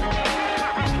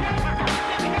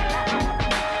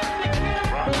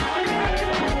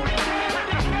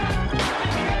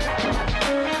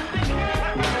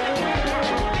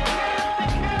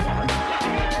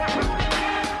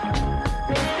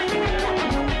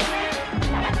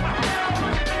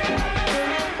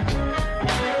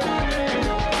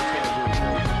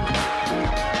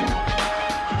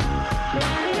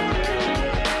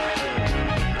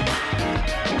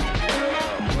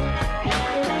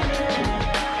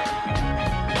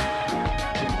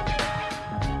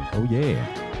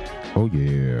 Oh,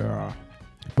 yeah.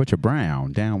 Butcher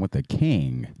Brown, down with the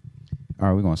King. All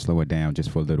right, we're going to slow it down just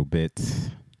for a little bit.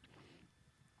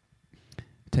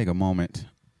 Take a moment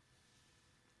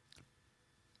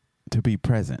to be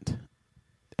present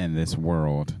in this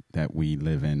world that we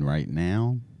live in right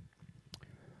now.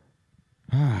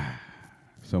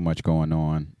 So much going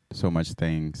on, so much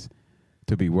things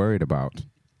to be worried about,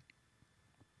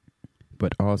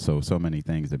 but also so many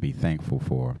things to be thankful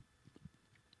for.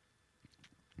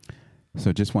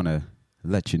 So just want to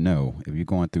let you know, if you're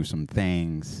going through some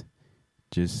things,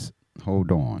 just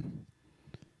hold on,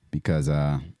 because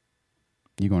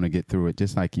you're going to get through it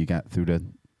just like you got through the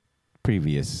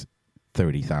previous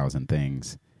 30,000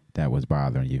 things that was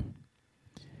bothering you.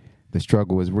 The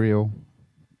struggle is real.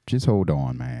 Just hold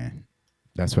on, man.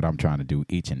 That's what I'm trying to do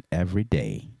each and every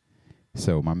day.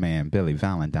 So my man Billy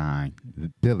Valentine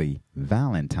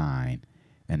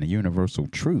and the Universal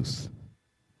Truth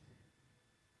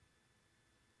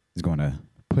is going to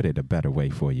put it a better way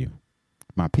for you.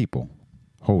 My people,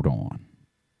 hold on.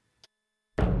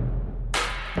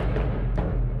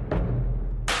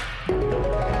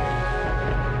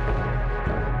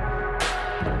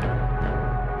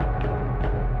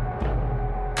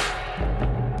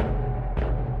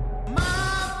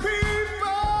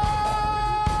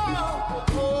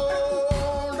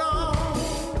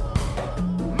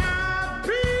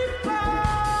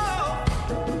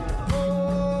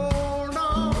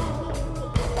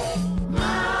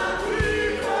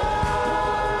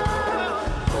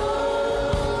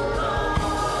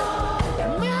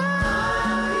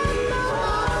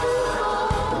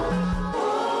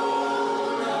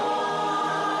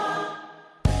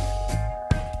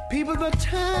 People, the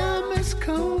time has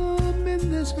come in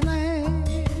this land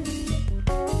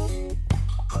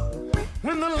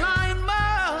when the lion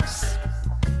must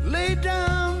lay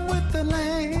down with the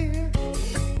lamb.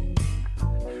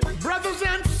 Brothers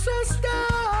and sisters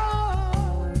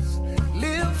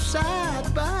live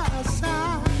side by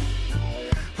side.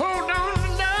 Hold on to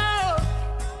love,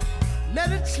 let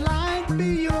its light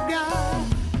be your guide.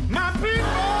 My people,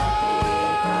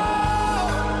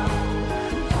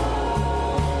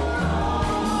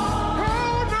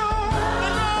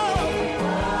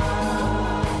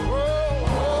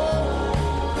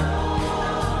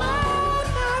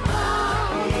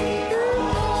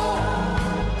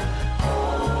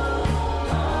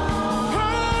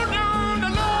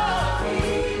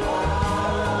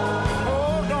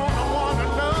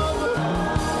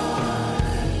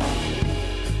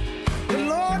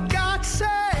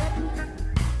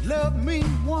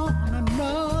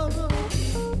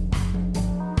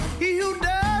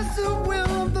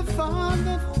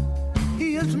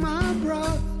 my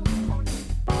brother.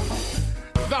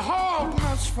 The hawk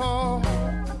must fall,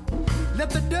 let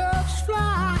the doves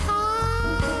fly.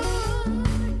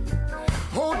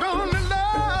 Hold on to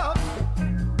love,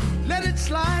 let its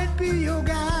light be your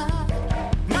guide.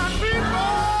 My people,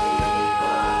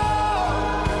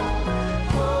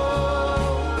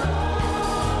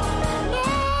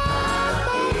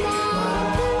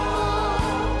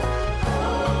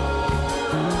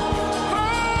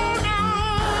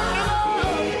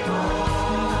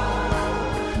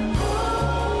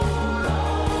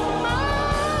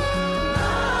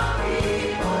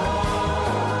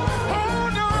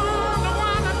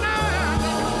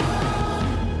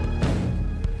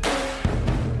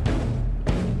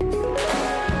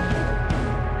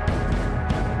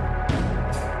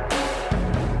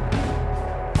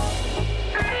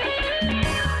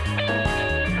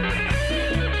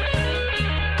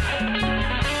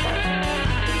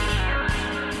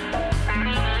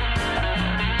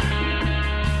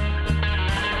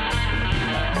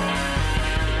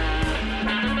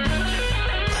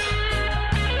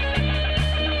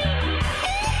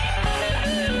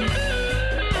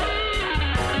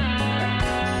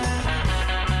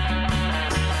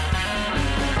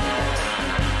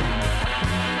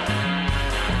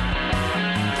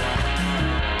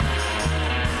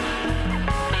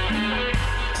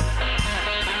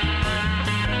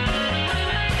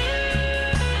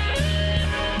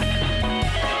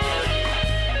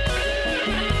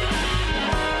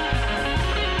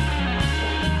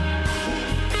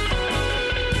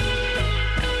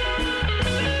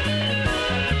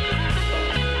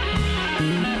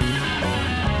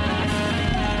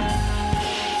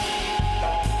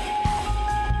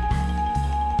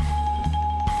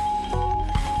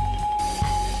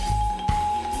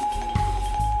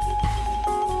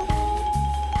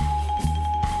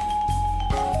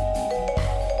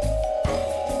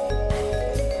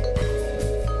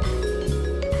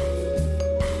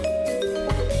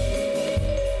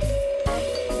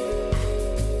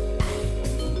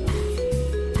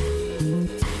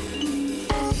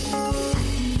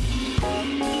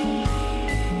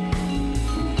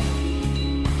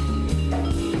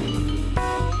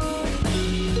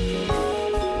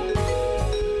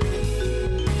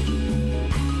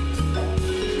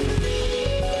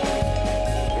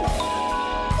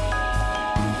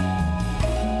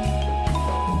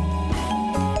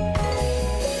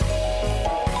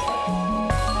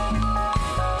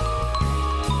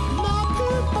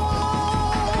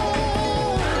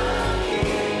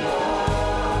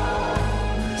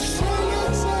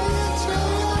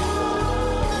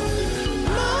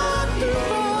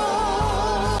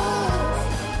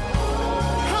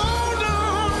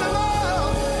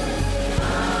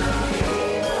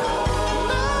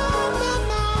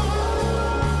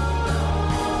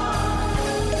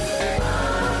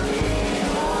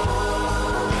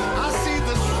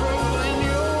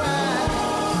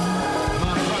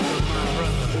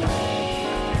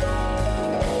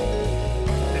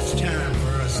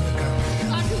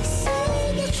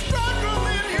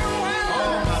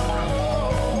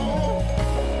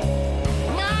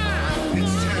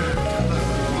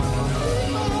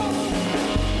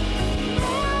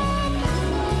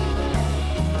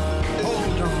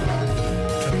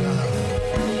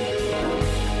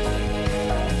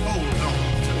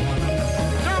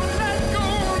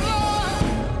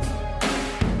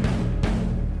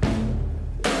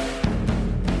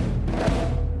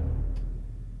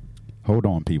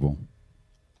 people.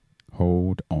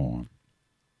 Hold on.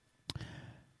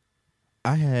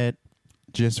 I had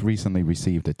just recently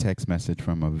received a text message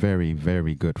from a very,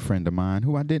 very good friend of mine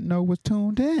who I didn't know was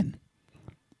tuned in.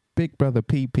 Big Brother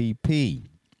PPP.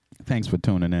 Thanks for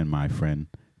tuning in, my friend.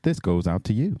 This goes out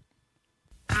to you.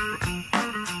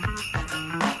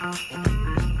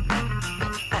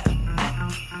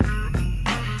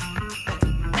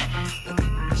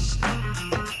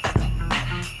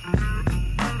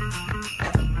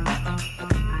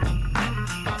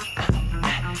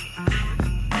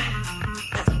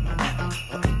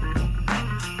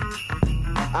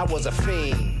 I was a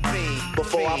fiend.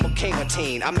 Before I became a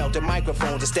teen, I melted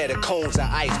microphones instead of cones of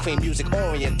ice cream. Music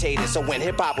orientated, so when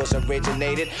hip-hop was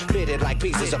originated, fitted like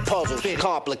pieces of puzzle,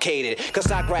 complicated.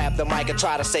 Cause I grab the mic and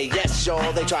try to say yes,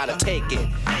 y'all. They try to take it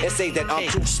and say that I'm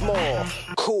too small.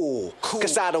 Cool.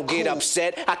 Cause I don't get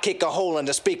upset. I kick a hole in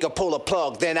the speaker, pull a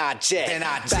plug, then I jet.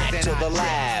 Back to the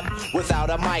lab without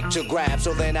a mic to grab.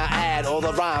 So then I add all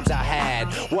the rhymes I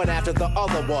had, one after the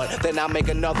other one. Then I make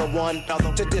another one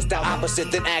to diss the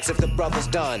opposite, then ask if the brother's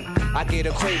done. I get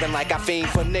a craving like I fiend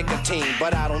for nicotine,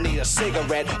 but I don't need a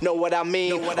cigarette. Know what I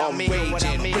mean? I'm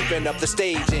raging, ripping up the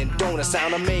stage, and don't it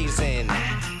sound amazing?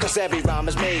 Cause every rhyme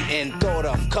is made and thought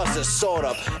of, cause it's sort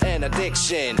of an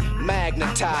addiction.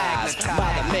 Magnetized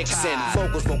by the mixing,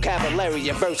 vocals, vocabulary,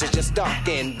 and verses just stuck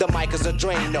in. The mic is a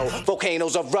Drano,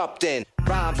 volcanoes erupting.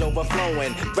 Rhymes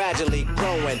overflowing, gradually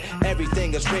growing.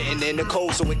 Everything is written in the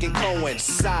code so it can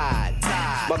coincide.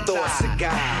 My thoughts are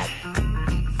God.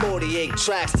 48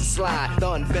 tracks to slide,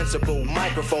 the invincible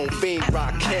microphone fiend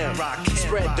rock him.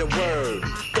 Spread the word,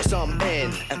 cause I'm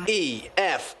N-E-F-F-E-C-T,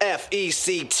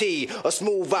 a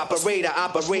smooth operator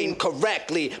operating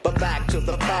correctly. But back to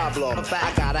the problem,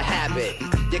 I got a habit,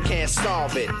 you can't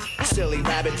solve it. Silly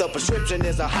rabbit, the prescription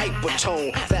is a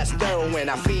hypertone. That's heroin,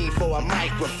 I fiend for a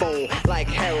microphone like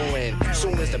heroin.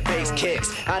 Soon as the bass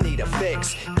kicks, I need a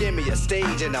fix. Give me a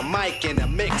stage and a mic and a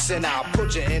mix, and I'll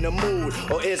put you in a mood.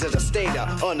 Or is it a state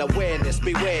of unawareness?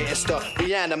 Beware, it's the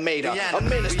reanimator. A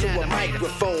menace to a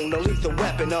microphone, a lethal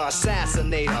weapon or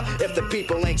assassinator. If the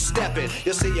people ain't stepping,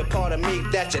 you'll see a part of me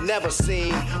that you never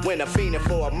seen. When I'm fiending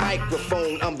for a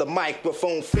microphone, I'm the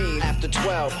microphone fiend. After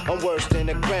 12, I'm worse than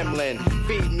a gremlin.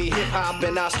 Feed me hip-hop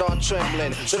and I start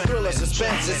trembling. The thrill of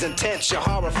suspense is intense, you're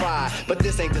horrified. But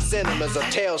this ain't the cinemas or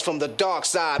tales from the dark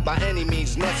side. By any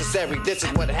means necessary, this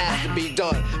is what has to be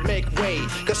done. Make way,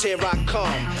 cause here I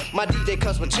come. My DJ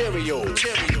cuts material.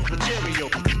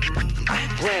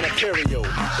 Grand Imperial.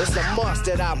 It's a must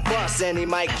that I bust any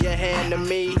mic you hand to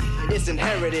me. It's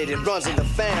inherited, it runs in the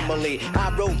family. I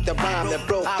wrote the rhyme that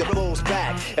broke the bull's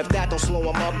back. If that don't slow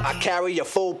him up, I carry a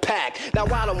full pack. Now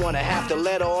I don't wanna have to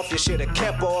let off. You should've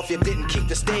kept off. You didn't keep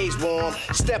the stage warm.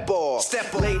 Step off.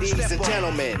 Ladies and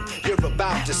gentlemen, you're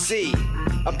about to see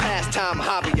a pastime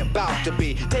hobby about to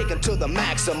be taken to the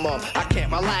maximum. I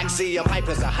can't relax, see I'm hype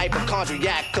as a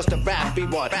hypochondriac. Cause the rap be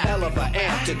one hell of an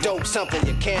antidote. Something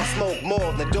you can't smoke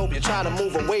more than dope. You try to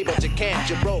move away but you can't.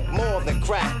 You broke more than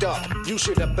cracked up. You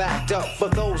should have backed up. For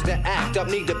those that act up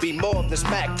need to be more than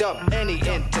smacked up. Any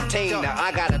entertainer,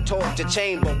 I got a torch to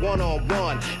chamber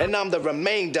one-on-one, and I'm the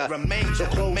remainder. So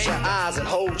close your eyes and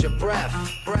hold your breath,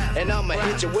 and I'ma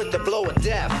hit you with the blow of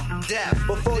death.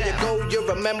 Before you go, you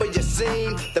remember your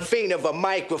scene. The fiend of a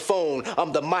microphone.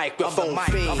 I'm the microphone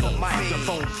fiend. The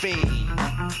microphone fiend.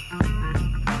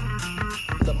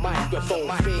 The microphone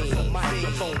fiend. The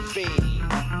microphone fiend.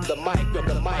 The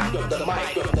microphone fiend. The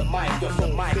microphone fiend.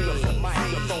 The microphone fiend. The microphone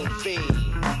fiend.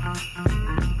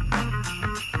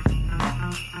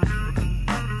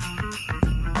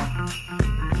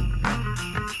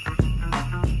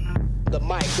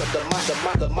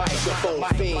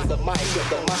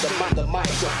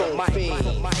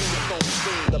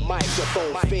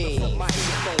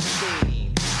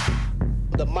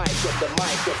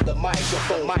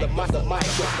 The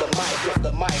microphone fiend.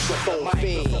 The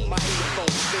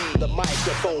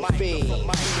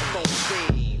microphone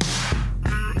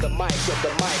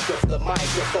fiend. The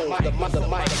microphone.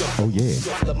 Oh yeah.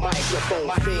 The microphone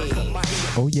fiend.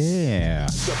 Oh yeah.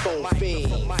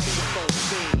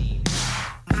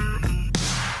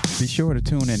 Be sure to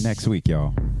tune in next week,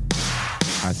 y'all.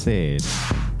 I said,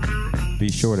 be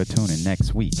sure to tune in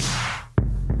next week.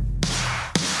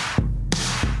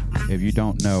 If you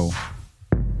don't know,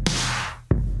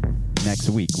 next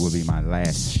week will be my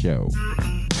last show.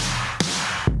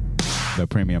 The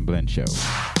Premium Blend Show.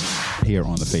 Here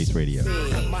on the Face Radio.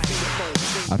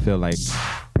 I feel like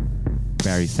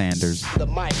Barry Sanders.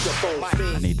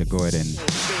 I need to go ahead and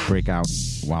break out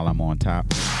while I'm on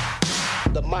top.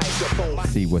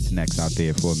 See what's next out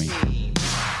there for me.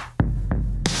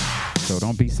 So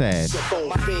don't be sad.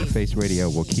 Face Radio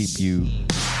will keep you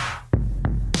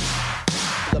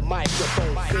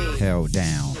held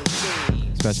down.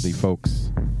 Especially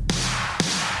folks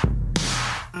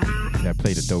that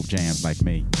play the dope jams like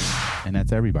me. And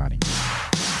that's everybody.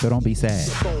 So don't be sad.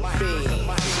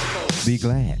 Be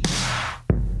glad.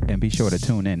 And be sure to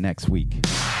tune in next week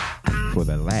for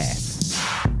the last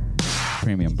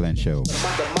Premium Blend Show.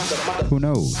 Who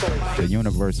knows? The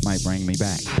universe might bring me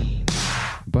back.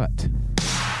 But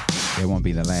it won't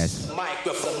be the last.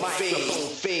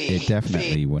 It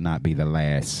definitely will not be the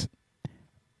last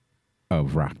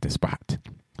of Rock the Spot.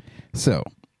 So,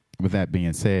 with that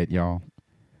being said, y'all,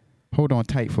 hold on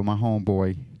tight for my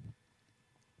homeboy,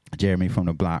 Jeremy from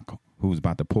the block, who's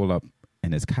about to pull up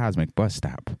in his cosmic bus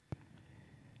stop.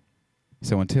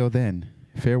 So until then,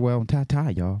 farewell and ta-ta,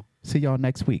 y'all. See y'all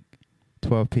next week,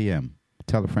 12 p.m.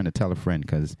 Tell a friend to tell a friend,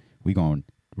 because we going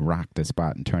to rock the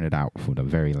spot and turn it out for the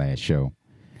very last show.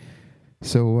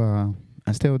 So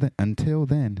until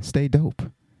then, stay dope.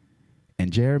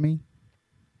 And Jeremy,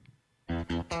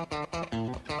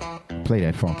 play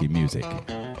that funky music,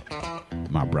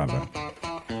 my brother.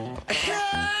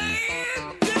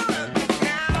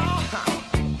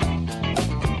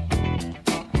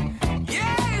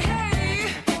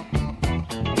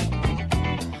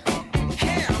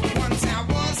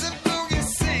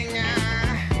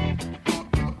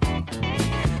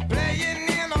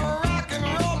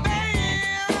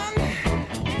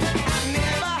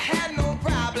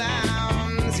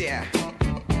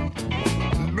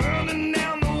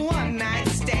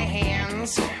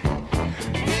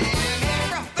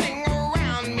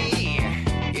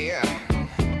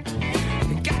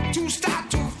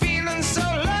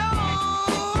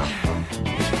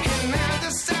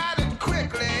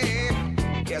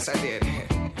 I did.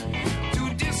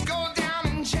 To just go down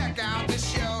and check out the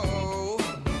show.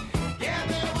 Yeah,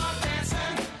 they were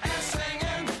dancing and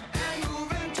singing and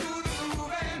moving to the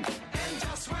grooving. And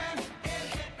just when it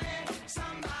hit me,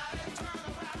 somebody turned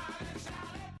around and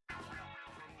shouted.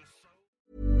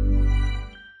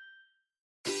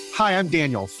 Hi, I'm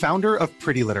Daniel, founder of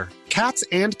Pretty Litter. Cats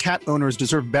and cat owners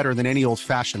deserve better than any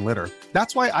old-fashioned litter.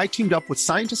 That's why I teamed up with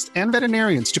scientists and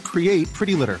veterinarians to create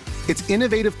Pretty Litter. Its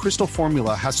innovative crystal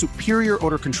formula has superior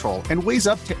odor control and weighs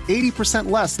up to 80%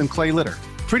 less than clay litter.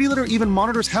 Pretty Litter even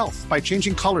monitors health by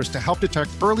changing colors to help detect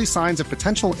early signs of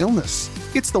potential illness.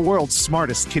 It's the world's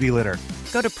smartest kitty litter.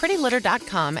 Go to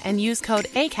prettylitter.com and use code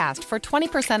ACAST for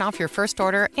 20% off your first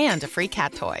order and a free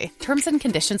cat toy. Terms and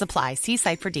conditions apply. See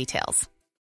site for details.